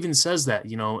hug. He even says that,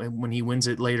 when he wins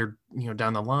it later,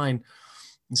 down the line,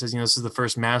 he says, this is the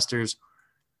first Masters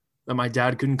that my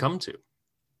dad couldn't come to.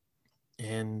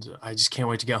 And I just can't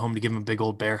wait to get home to give him a big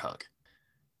old bear hug.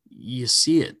 You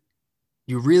see it.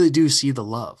 You really do see the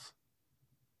love.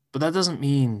 But that doesn't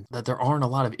mean that there aren't a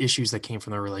lot of issues that came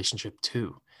from their relationship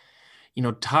too.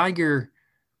 Tiger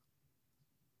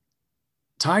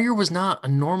was not a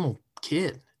normal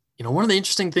kid. One of the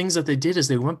interesting things that they did is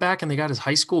they went back and they got his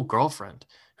high school girlfriend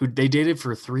who they dated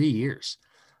for 3 years.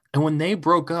 And when they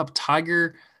broke up,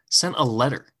 Tiger sent a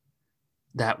letter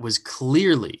that was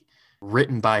clearly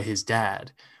written by his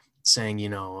dad saying,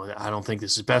 I don't think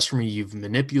this is best for me. You've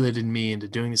manipulated me into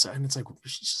doing this. And it's like,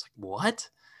 she's just like, what?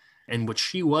 And what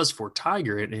she was for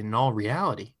Tiger in all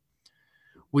reality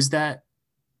was that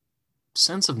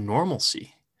sense of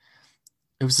normalcy.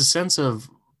 It was a sense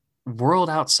of world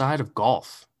outside of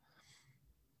golf.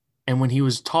 And when he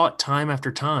was taught time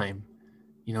after time,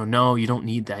 no, you don't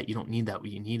need that. You don't need that. What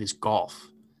you need is golf.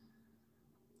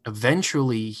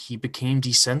 Eventually, he became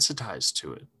desensitized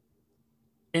to it.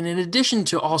 And in addition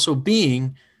to also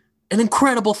being an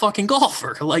incredible fucking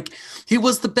golfer, like, he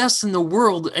was the best in the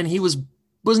world, and he wasn't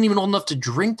even old enough to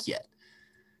drink yet.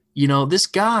 This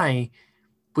guy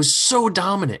was so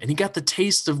dominant, and he got the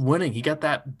taste of winning. He got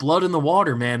that blood in the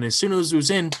water, man. As soon as it was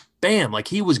in, bam, like,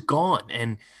 he was gone.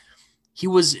 And he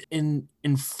was an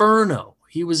inferno.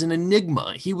 He was an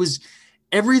enigma. He was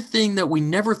everything that we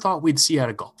never thought we'd see out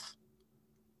of golf.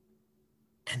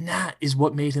 And that is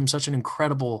what made him such an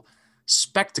incredible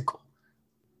spectacle.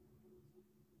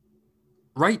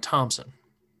 Wright Thompson,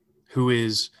 who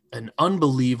is an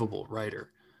unbelievable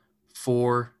writer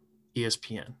for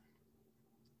ESPN,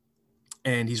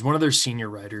 and he's one of their senior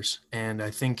writers. And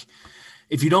I think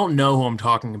if you don't know who I'm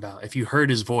talking about, if you heard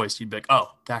his voice, you'd be like,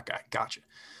 oh, that guy, gotcha.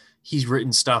 He's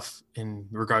written stuff in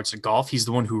regards to golf. He's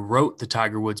the one who wrote the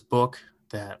Tiger Woods book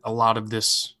that a lot of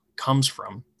this comes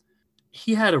from.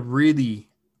 He had a really,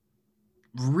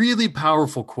 really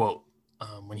powerful quote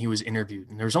when he was interviewed.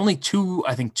 And there's only two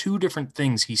different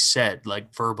things he said,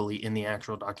 like verbally in the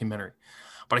actual documentary.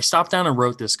 But I stopped down and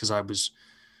wrote this because I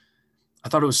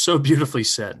thought it was so beautifully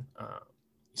said.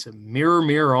 He said, "Mirror,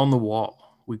 mirror on the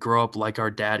wall, we grow up like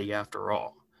our daddy after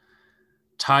all.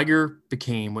 Tiger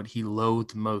became what he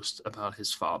loathed most about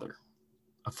his father,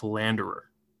 a philanderer.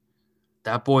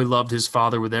 That boy loved his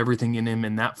father with everything in him,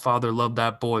 and that father loved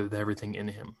that boy with everything in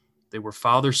him. They were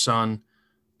father, son,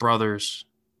 brothers,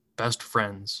 best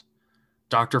friends,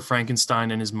 Dr.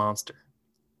 Frankenstein and his monster.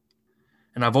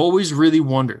 And I've always really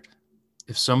wondered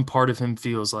if some part of him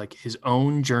feels like his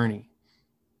own journey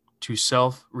to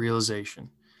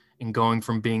self-realization in going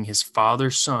from being his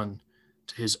father's son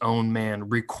to his own man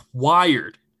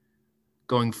required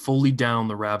going fully down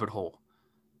the rabbit hole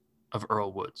of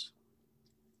Earl Woods."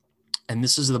 And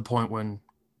this is the point when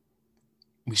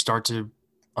we start to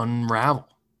unravel.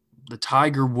 The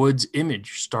Tiger Woods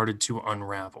image started to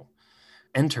unravel.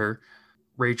 Enter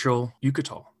Rachel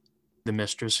Yucatal, the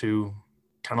mistress who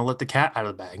kind of let the cat out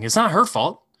of the bag. It's not her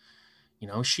fault.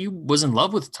 She was in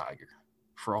love with Tiger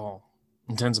for all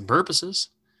intents and purposes.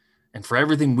 And for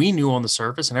everything we knew on the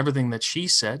surface and everything that she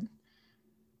said,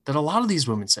 that a lot of these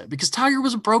women said, because Tiger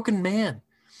was a broken man.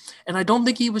 And I don't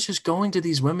think he was just going to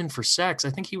these women for sex. I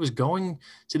think he was going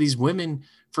to these women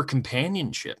for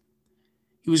companionship.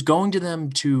 He was going to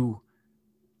them to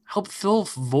help fill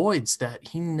voids that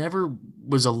he never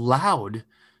was allowed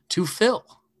to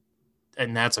fill.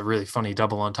 And that's a really funny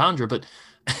double entendre, but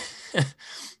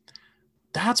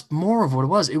that's more of what it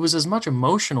was. It was as much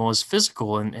emotional as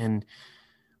physical. And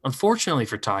unfortunately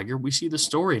for Tiger, we see the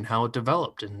story and how it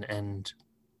developed and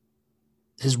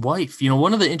his wife.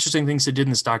 One of the interesting things they did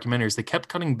in this documentary is they kept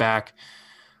cutting back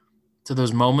to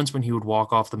those moments when he would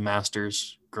walk off the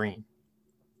Masters green.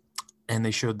 And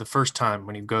they showed the first time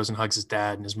when he goes and hugs his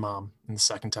dad and his mom, and the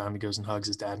second time he goes and hugs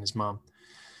his dad and his mom.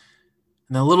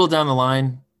 And then a little down the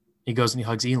line, he goes and he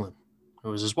hugs Elin, who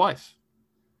was his wife.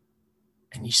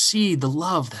 And you see the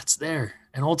love that's there.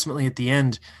 And ultimately at the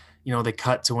end, they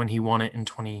cut to when he won it in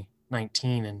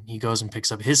 2019, and he goes and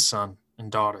picks up his son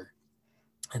and daughter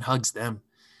and hugs them.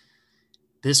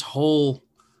 This whole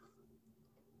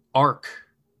arc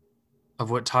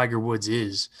of what Tiger Woods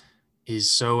is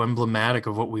so emblematic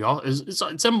of what we all is.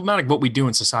 It's emblematic of what we do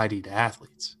in society to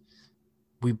athletes.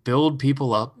 We build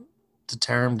people up to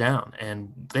tear them down.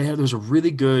 And there's a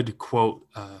really good quote,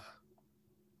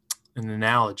 an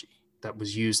analogy that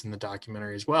was used in the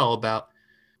documentary as well about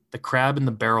the crab in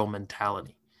the barrel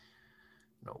mentality.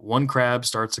 One crab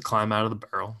starts to climb out of the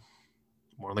barrel.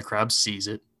 One of the crabs sees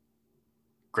it,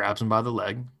 grabs him by the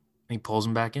leg, and he pulls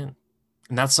him back in.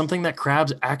 And that's something that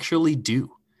crabs actually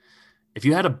do. If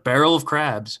you had a barrel of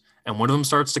crabs and one of them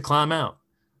starts to climb out,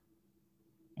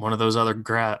 one of those other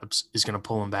crabs is going to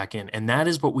pull him back in. And that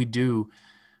is what we do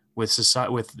with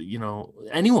society, with,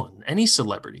 anyone, any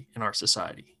celebrity in our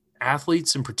society,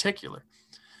 athletes in particular.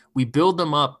 We build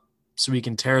them up so we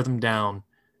can tear them down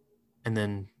and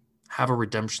then have a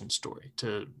redemption story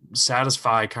to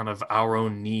satisfy kind of our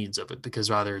own needs of it,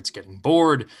 because either it's getting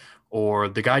bored or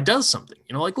the guy does something,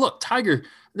 like, look, Tiger,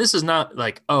 this is not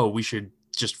like, oh, we should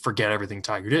just forget everything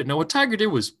Tiger did. No, what Tiger did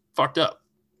was fucked up.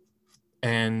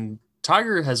 And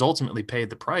Tiger has ultimately paid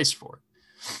the price for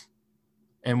it.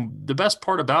 And the best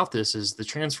part about this is the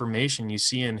transformation you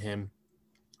see in him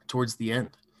towards the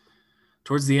end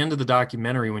of the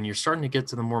documentary, when you're starting to get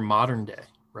to the more modern day,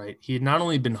 right? He had not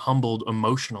only been humbled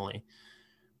emotionally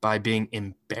by being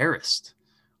embarrassed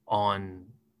on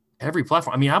every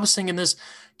platform. I mean, I was thinking this,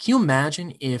 can you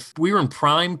imagine if we were in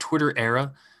prime Twitter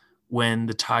era when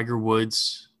the Tiger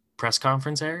Woods press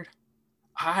conference aired?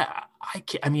 I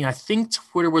think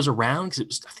Twitter was around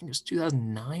because I think it was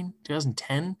 2009,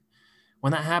 2010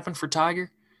 when that happened for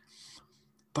Tiger.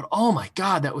 But oh my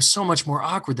God, that was so much more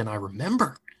awkward than I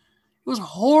remember. It was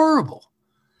horrible.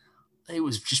 It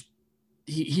was just,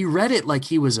 he read it like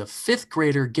he was a fifth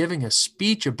grader giving a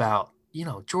speech about,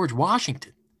 George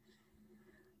Washington.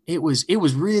 It was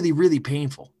really, really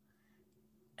painful.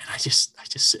 And I just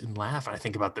sit and laugh. And I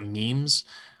think about the memes.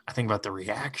 I think about the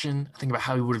reaction. I think about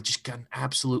how he would have just gotten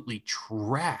absolutely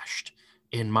trashed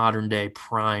in modern day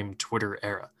prime Twitter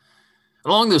era.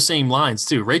 Along those same lines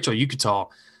too, Rachel Yucatal,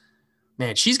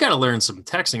 man, she's got to learn some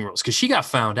texting rules because she got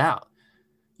found out.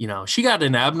 She got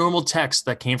an abnormal text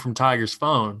that came from Tiger's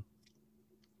phone.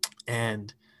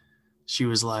 And she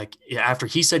was like, after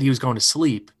he said he was going to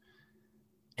sleep,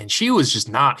 and she was just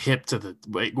not hip to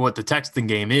what the texting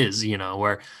game is,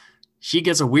 where She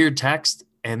gets a weird text,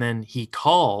 and then he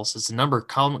calls. It's a number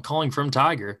calling from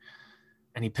Tiger,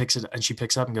 and he picks it, and she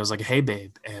picks up and goes like, "Hey,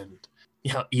 babe," and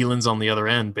Elon's on the other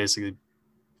end, basically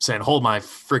saying, "Hold my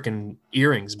freaking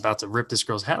earrings!" About to rip this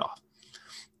girl's head off.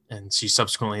 And she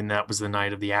subsequently, and that was the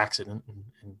night of the accident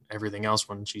and everything else,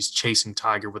 when she's chasing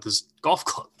Tiger with his golf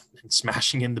club and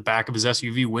smashing in the back of his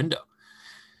SUV window.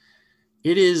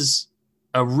 It is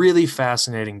a really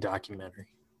fascinating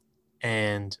documentary.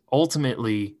 And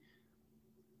ultimately,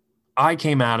 I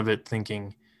came out of it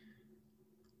thinking,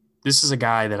 this is a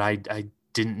guy that I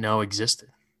didn't know existed.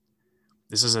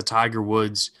 This is a Tiger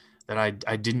Woods that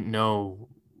I didn't know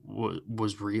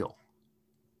was real.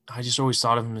 I just always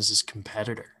thought of him as this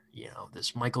competitor,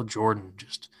 this Michael Jordan,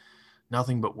 just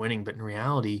nothing but winning. But in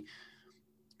reality,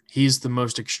 he's the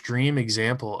most extreme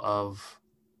example of,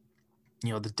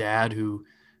 the dad who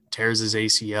tears his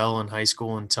ACL in high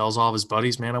school and tells all of his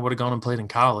buddies, man, I would have gone and played in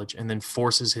college, and then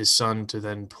forces his son to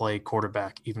then play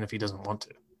quarterback, even if he doesn't want to.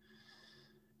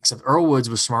 Except Earl Woods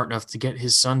was smart enough to get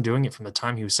his son doing it from the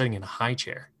time he was sitting in a high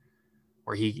chair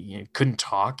where he couldn't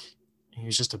talk. He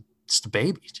was just a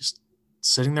baby, just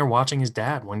sitting there watching his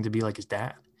dad, wanting to be like his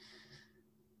dad.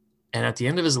 And at the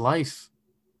end of his life,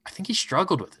 I think he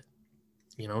struggled with it.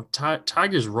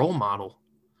 Tiger's role model,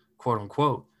 quote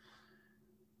unquote,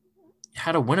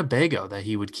 had a Winnebago that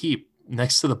he would keep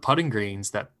next to the putting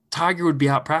greens that Tiger would be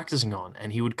out practicing on.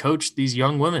 And he would coach these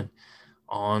young women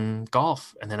on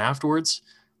golf. And then afterwards,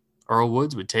 Earl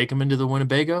Woods would take him into the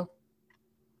Winnebago.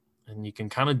 And you can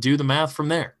kind of do the math from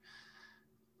there.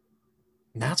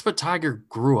 And that's what Tiger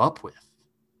grew up with.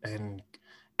 And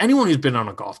anyone who's been on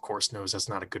a golf course knows that's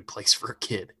not a good place for a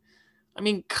kid. I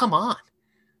mean, come on.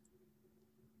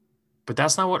 But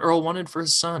that's not what Earl wanted for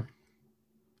his son.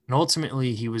 And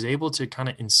ultimately, he was able to kind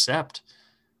of incept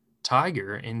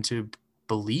Tiger into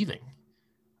believing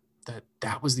that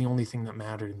that was the only thing that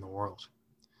mattered in the world.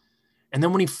 And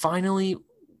then when he finally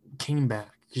came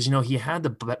back, because, he had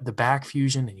the back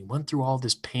fusion and he went through all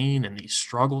this pain and these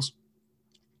struggles.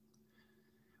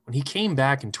 When he came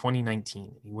back in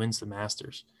 2019, he wins the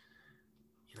Masters.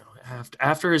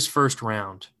 After his first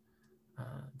round,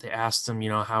 they asked him,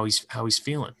 how he's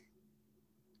feeling.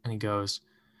 And he goes,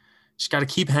 just got to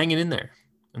keep hanging in there,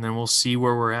 and then we'll see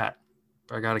where we're at.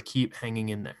 But I got to keep hanging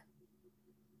in there.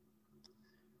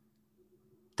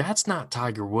 That's not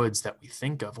Tiger Woods that we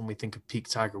think of when we think of peak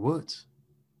Tiger Woods.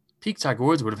 Peak Tiger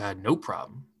Woods would have had no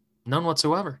problem, none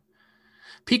whatsoever.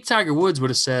 Peak Tiger Woods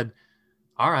would have said,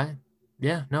 all right,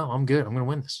 yeah, no, I'm good. I'm going to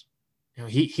win this.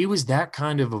 He was that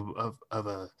kind of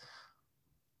a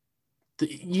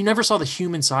you never saw the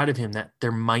human side of him that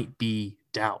there might be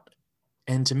doubt.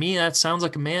 And to me, that sounds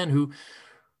like a man who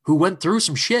went through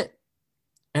some shit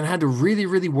and had to really,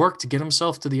 really work to get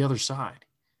himself to the other side.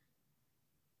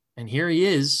 And here he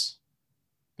is,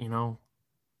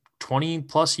 20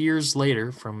 plus years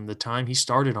later from the time he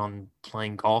started on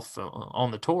playing golf on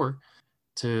the tour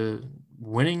to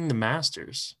winning the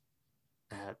Masters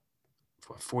at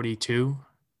 42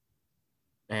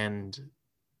 and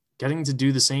getting to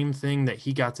do the same thing that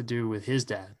he got to do with his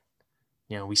dad.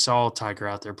 We saw Tiger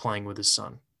out there playing with his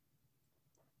son.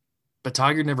 But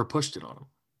Tiger never pushed it on him.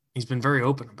 He's been very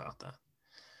open about that.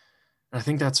 And I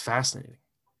think that's fascinating.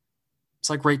 It's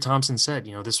like Ray Thompson said,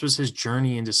 this was his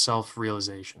journey into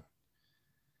self-realization.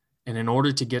 And in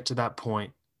order to get to that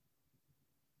point,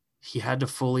 he had to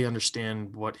fully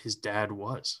understand what his dad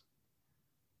was.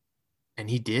 And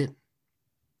he did.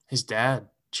 His dad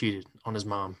cheated on his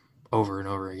mom over and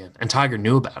over again. And Tiger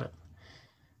knew about it.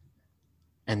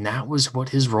 And that was what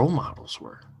his role models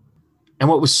were. And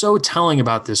what was so telling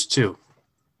about this, too,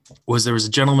 was there was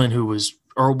a gentleman who was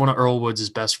one of Earl Woods'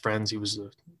 best friends. He was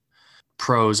the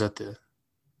pros at the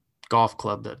golf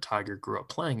club that Tiger grew up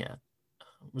playing at.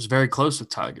 Was very close with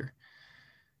Tiger.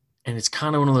 And it's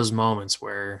kind of one of those moments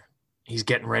where he's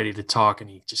getting ready to talk and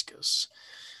he just goes,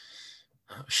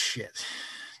 oh, shit.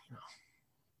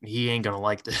 He ain't going to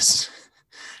like this.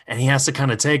 And he has to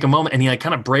kind of take a moment, and he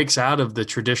kind of breaks out of the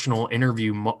traditional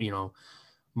interview,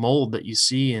 mold that you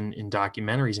see in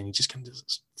documentaries. And he just kind of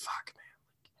does, fuck,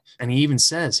 man. And he even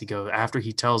says, after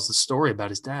he tells the story about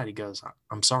his dad, he goes,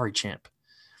 I'm sorry, champ.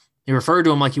 He referred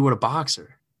to him like he would a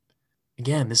boxer.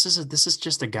 Again, this is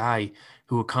just a guy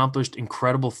who accomplished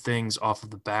incredible things off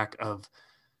of the back of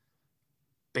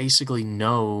basically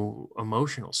no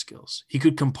emotional skills. He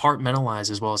could compartmentalize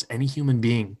as well as any human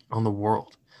being on the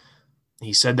world.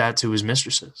 He said that to his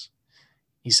mistresses.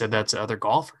 He said that to other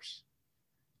golfers.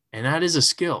 And that is a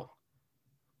skill.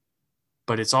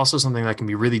 But it's also something that can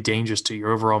be really dangerous to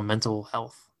your overall mental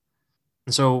health.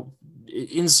 And so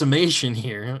in summation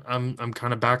here, I'm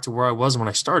kind of back to where I was when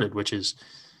I started, which is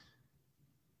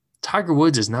Tiger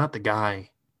Woods is not the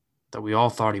guy that we all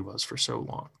thought he was for so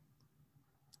long.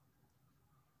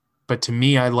 But to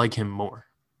me, I like him more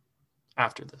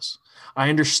after this. I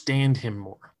understand him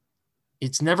more.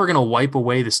 It's never going to wipe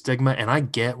away the stigma, and I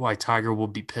get why Tiger will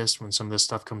be pissed when some of this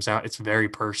stuff comes out. It's very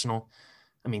personal.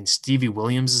 I mean, Stevie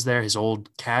Williams is there, his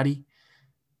old caddy,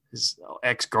 his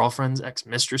ex-girlfriends,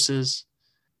 ex-mistresses,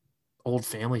 old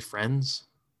family friends.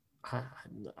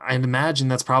 I imagine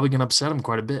that's probably going to upset him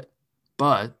quite a bit.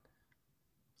 But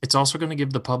it's also going to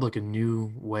give the public a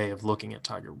new way of looking at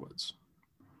Tiger Woods.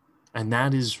 And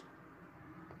that is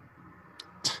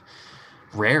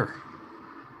rare.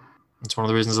 It's one of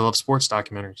the reasons I love sports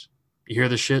documentaries. You hear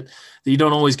the shit that you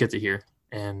don't always get to hear.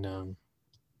 And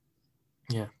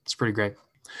yeah, it's pretty great.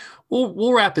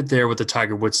 We'll wrap it there with the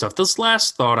Tiger Woods stuff. This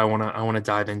last thought I want to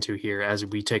dive into here as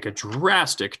we take a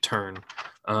drastic turn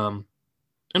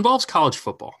involves college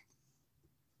football.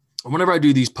 Whenever I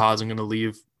do these pods, I'm going to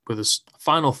leave with a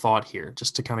final thought here,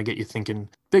 just to kind of get you thinking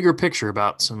bigger picture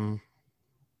about some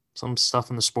stuff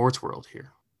in the sports world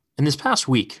here. In this past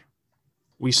week,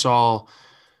 we saw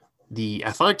the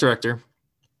athletic director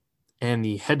and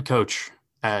the head coach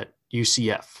at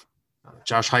UCF.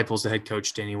 Josh Heupel's the head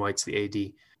coach, Danny White's the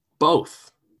AD.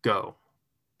 Both go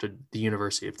to the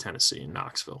University of Tennessee in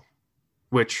Knoxville,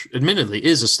 which admittedly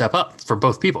is a step up for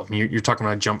both people. I mean, you're talking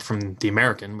about a jump from the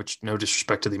American, which no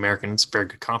disrespect to the American, it's a very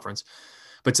good conference,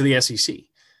 but to the SEC.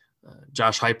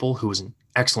 Josh Heupel, who was an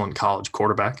excellent college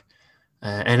quarterback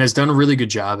and has done a really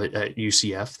good job at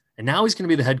UCF, and now he's going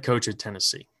to be the head coach at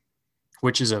Tennessee,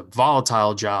 which is a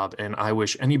volatile job, and I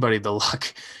wish anybody the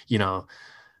luck. You know,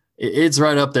 it's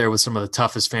right up there with some of the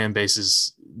toughest fan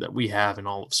bases that we have in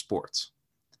all of sports.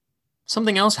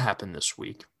 Something else happened this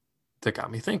week that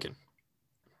got me thinking.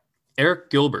 Eric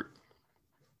Gilbert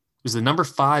was the number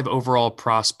 5 overall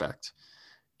prospect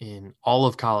in all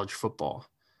of college football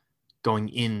going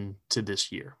into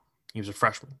this year. He was a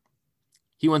freshman.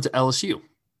 He went to LSU.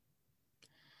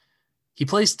 He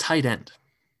plays tight end.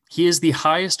 He is the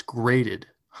highest rated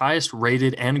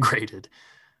and graded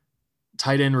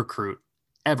tight end recruit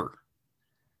ever.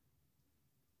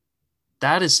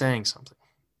 That is saying something.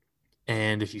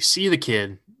 And if you see the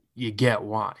kid, you get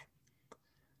why.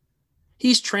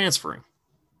 He's transferring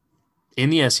in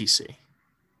the SEC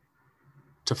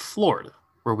to Florida,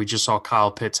 where we just saw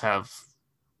Kyle Pitts have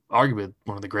arguably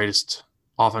one of the greatest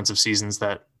offensive seasons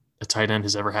that a tight end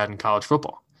has ever had in college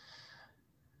football.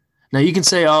 Now you can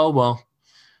say, oh, well,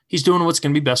 he's doing what's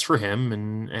going to be best for him,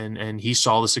 and he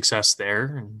saw the success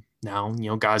there, and now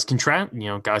guys can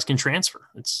transfer.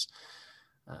 It's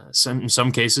in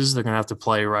some cases they're going to have to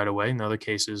play right away. In other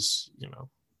cases, they're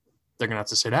going to have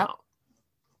to sit out.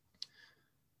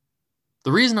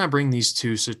 The reason I bring these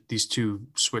two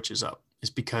switches up is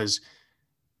because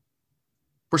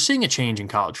we're seeing a change in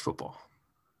college football.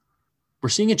 We're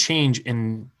seeing a change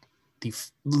in the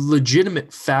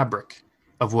legitimate fabric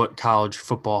of what college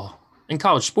football and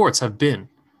college sports have been.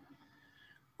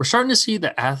 We're starting to see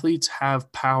that athletes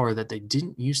have power that they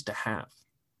didn't used to have.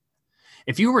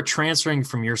 If you were transferring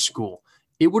from your school,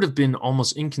 it would have been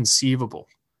almost inconceivable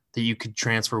that you could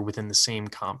transfer within the same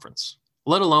conference,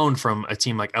 let alone from a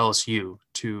team like LSU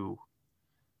to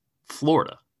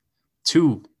Florida,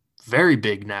 two very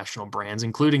big national brands,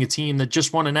 including a team that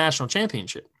just won a national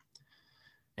championship.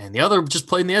 And the other just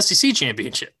played in the SEC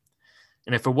championship.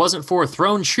 And if it wasn't for a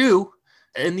thrown shoe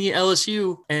in the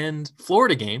LSU and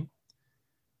Florida game,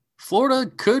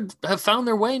 Florida could have found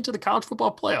their way into the college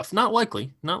football playoff. Not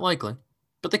likely,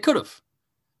 but they could have.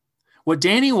 What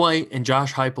Danny White and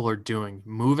Josh Heupel are doing,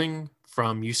 moving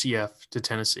from UCF to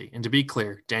Tennessee, and to be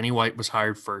clear, Danny White was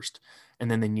hired first, and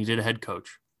then they needed a head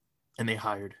coach, and they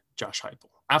hired Josh Heupel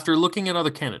after looking at other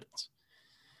candidates.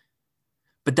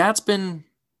 But that's been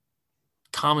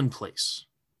commonplace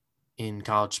in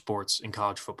college sports and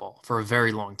college football for a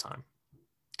very long time.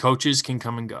 Coaches can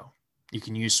come and go. You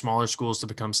can use smaller schools to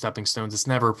become stepping stones. It's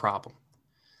never a problem.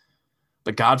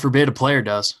 But God forbid a player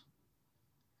does.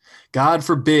 God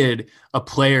forbid a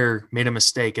player made a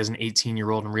mistake as an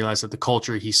 18-year-old and realized that the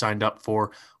culture he signed up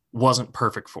for wasn't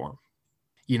perfect for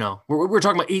him. We're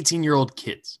talking about 18-year-old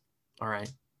kids, all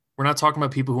right? We're not talking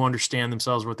about people who understand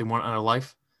themselves, what they want out of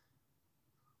life.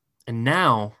 And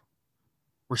now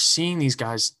we're seeing these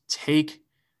guys take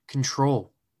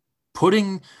control,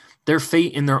 putting their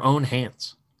fate in their own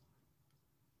hands.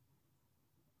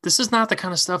 This is not the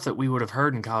kind of stuff that we would have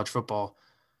heard in college football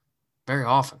very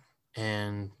often.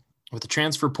 And with the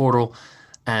transfer portal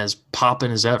as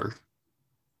popping as ever,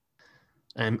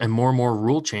 and more and more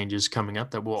rule changes coming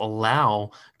up that will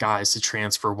allow guys to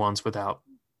transfer once without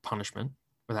punishment,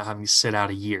 without having to sit out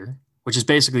a year, which is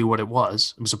basically what it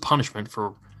was. It was a punishment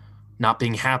for not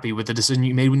being happy with the decision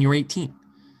you made when you were 18.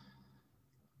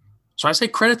 So I say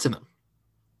credit to them.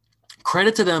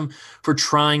 Credit to them for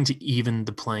trying to even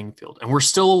the playing field. And we're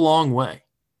still a long way.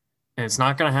 And it's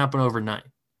not going to happen overnight.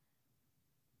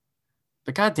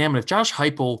 But God damn it, if Josh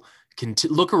Heupel can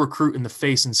look a recruit in the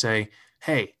face and say,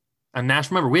 hey,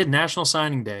 remember, we had National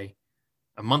Signing Day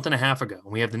a month and a half ago,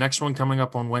 and we have the next one coming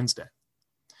up on Wednesday.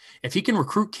 If he can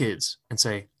recruit kids and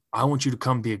say, I want you to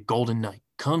come be a Golden Knight,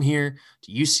 come here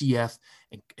to UCF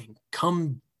and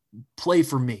come play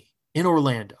for me in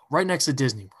Orlando, right next to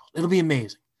Disney World. It'll be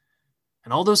amazing.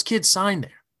 And all those kids signed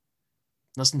there.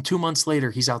 Less than 2 months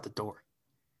later, he's out the door,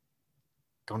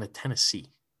 going to Tennessee.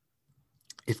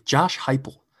 If Josh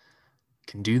Heupel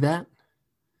can do that,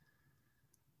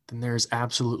 then there is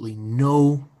absolutely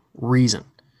no reason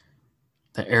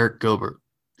that Eric Gilbert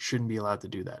shouldn't be allowed to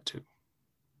do that too.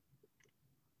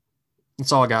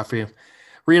 That's all I got for you.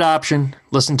 Read option.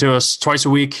 Listen to us twice a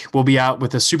week. We'll be out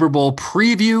with a Super Bowl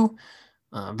preview.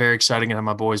 Very exciting to have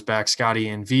my boys back, Scotty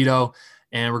and Vito.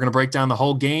 And we're going to break down the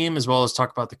whole game as well as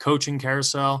talk about the coaching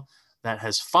carousel that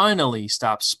has finally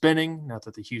stopped spinning. Not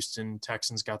that the Houston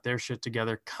Texans got their shit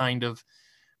together, kind of.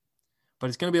 But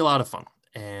it's going to be a lot of fun.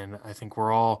 And I think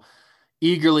we're all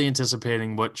eagerly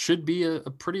anticipating what should be a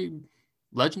pretty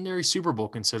legendary Super Bowl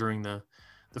considering the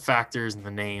factors and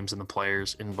the names and the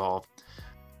players involved.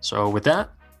 So with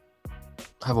that,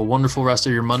 have a wonderful rest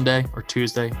of your Monday or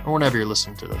Tuesday or whenever you're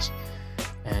listening to this.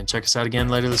 And check us out again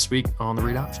later this week on The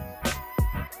Read Option.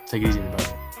 Take it easy,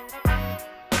 everybody.